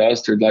me in the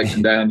dust or like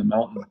to die on the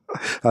mountain?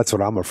 That's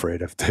what I'm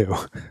afraid of too.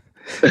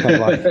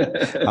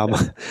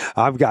 I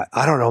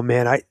don't know,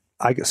 man. I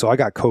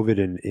got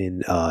COVID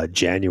in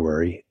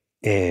January,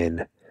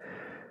 and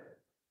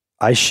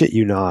I shit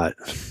you not,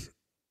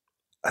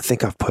 I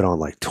think I've put on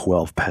like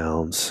 12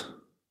 pounds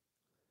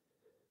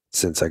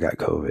since I got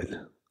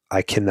COVID.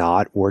 I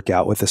cannot work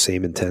out with the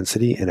same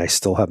intensity, and I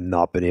still have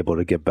not been able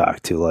to get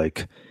back to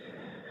like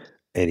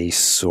any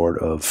sort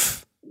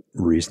of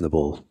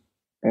reasonable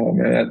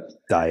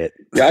diet.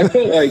 Yeah, I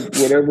felt like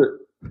whatever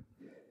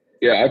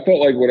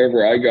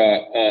I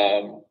got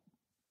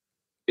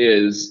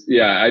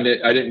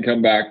I didn't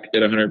come back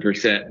at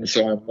 100%. And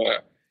so I'm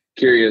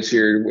curious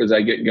here as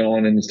I get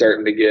going and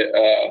starting to get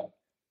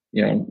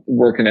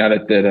working at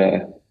it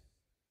that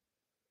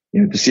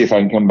to see if I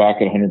can come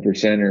back at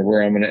 100% or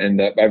where I'm going to end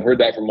up. I've heard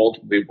that from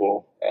multiple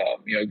people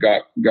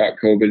got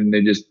COVID,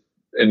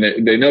 and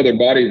they know their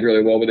bodies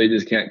really well, but they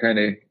just can't kind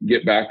of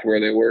get back to where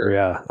they were.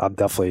 Yeah,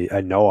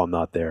 I know I'm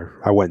not there.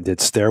 I went and did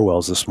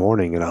stairwells this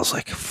morning, and I was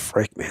like,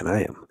 frick, man,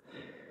 I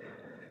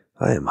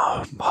am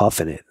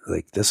huffing it.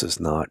 Like, this is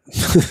not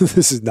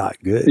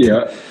good.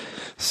 Yeah.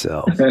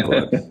 So,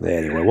 but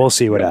anyway, we'll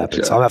see what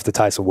happens. I'll have to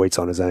tie some weights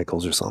on his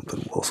ankles or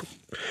something.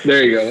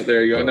 There you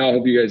go. No, I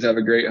hope you guys have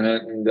a great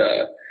hunt, and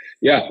we'll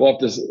have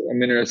to.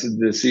 I'm interested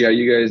to see how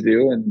you guys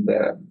do, and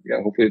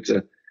hopefully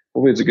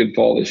it's a good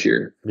fall this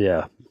year.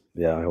 Yeah,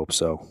 I hope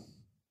so.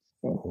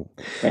 All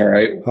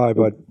right,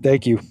 bud.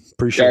 Thank you.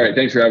 Appreciate it. All right,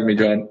 thanks for having me,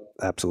 John.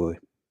 Absolutely.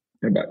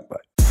 Bye.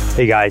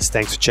 Hey guys,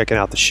 thanks for checking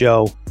out the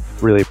show.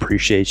 Really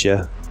appreciate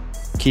you.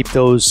 Keep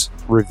those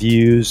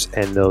reviews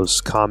and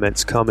those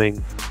comments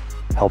coming.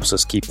 Helps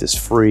us keep this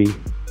free.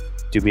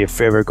 Do me a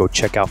favor, go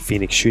check out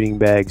Phoenix Shooting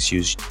Bags.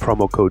 Use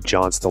promo code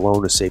John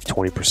Stallone to save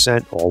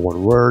 20%, all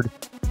one word.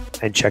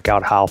 And check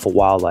out Howl for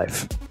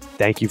Wildlife.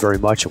 Thank you very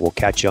much, and we'll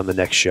catch you on the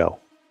next show.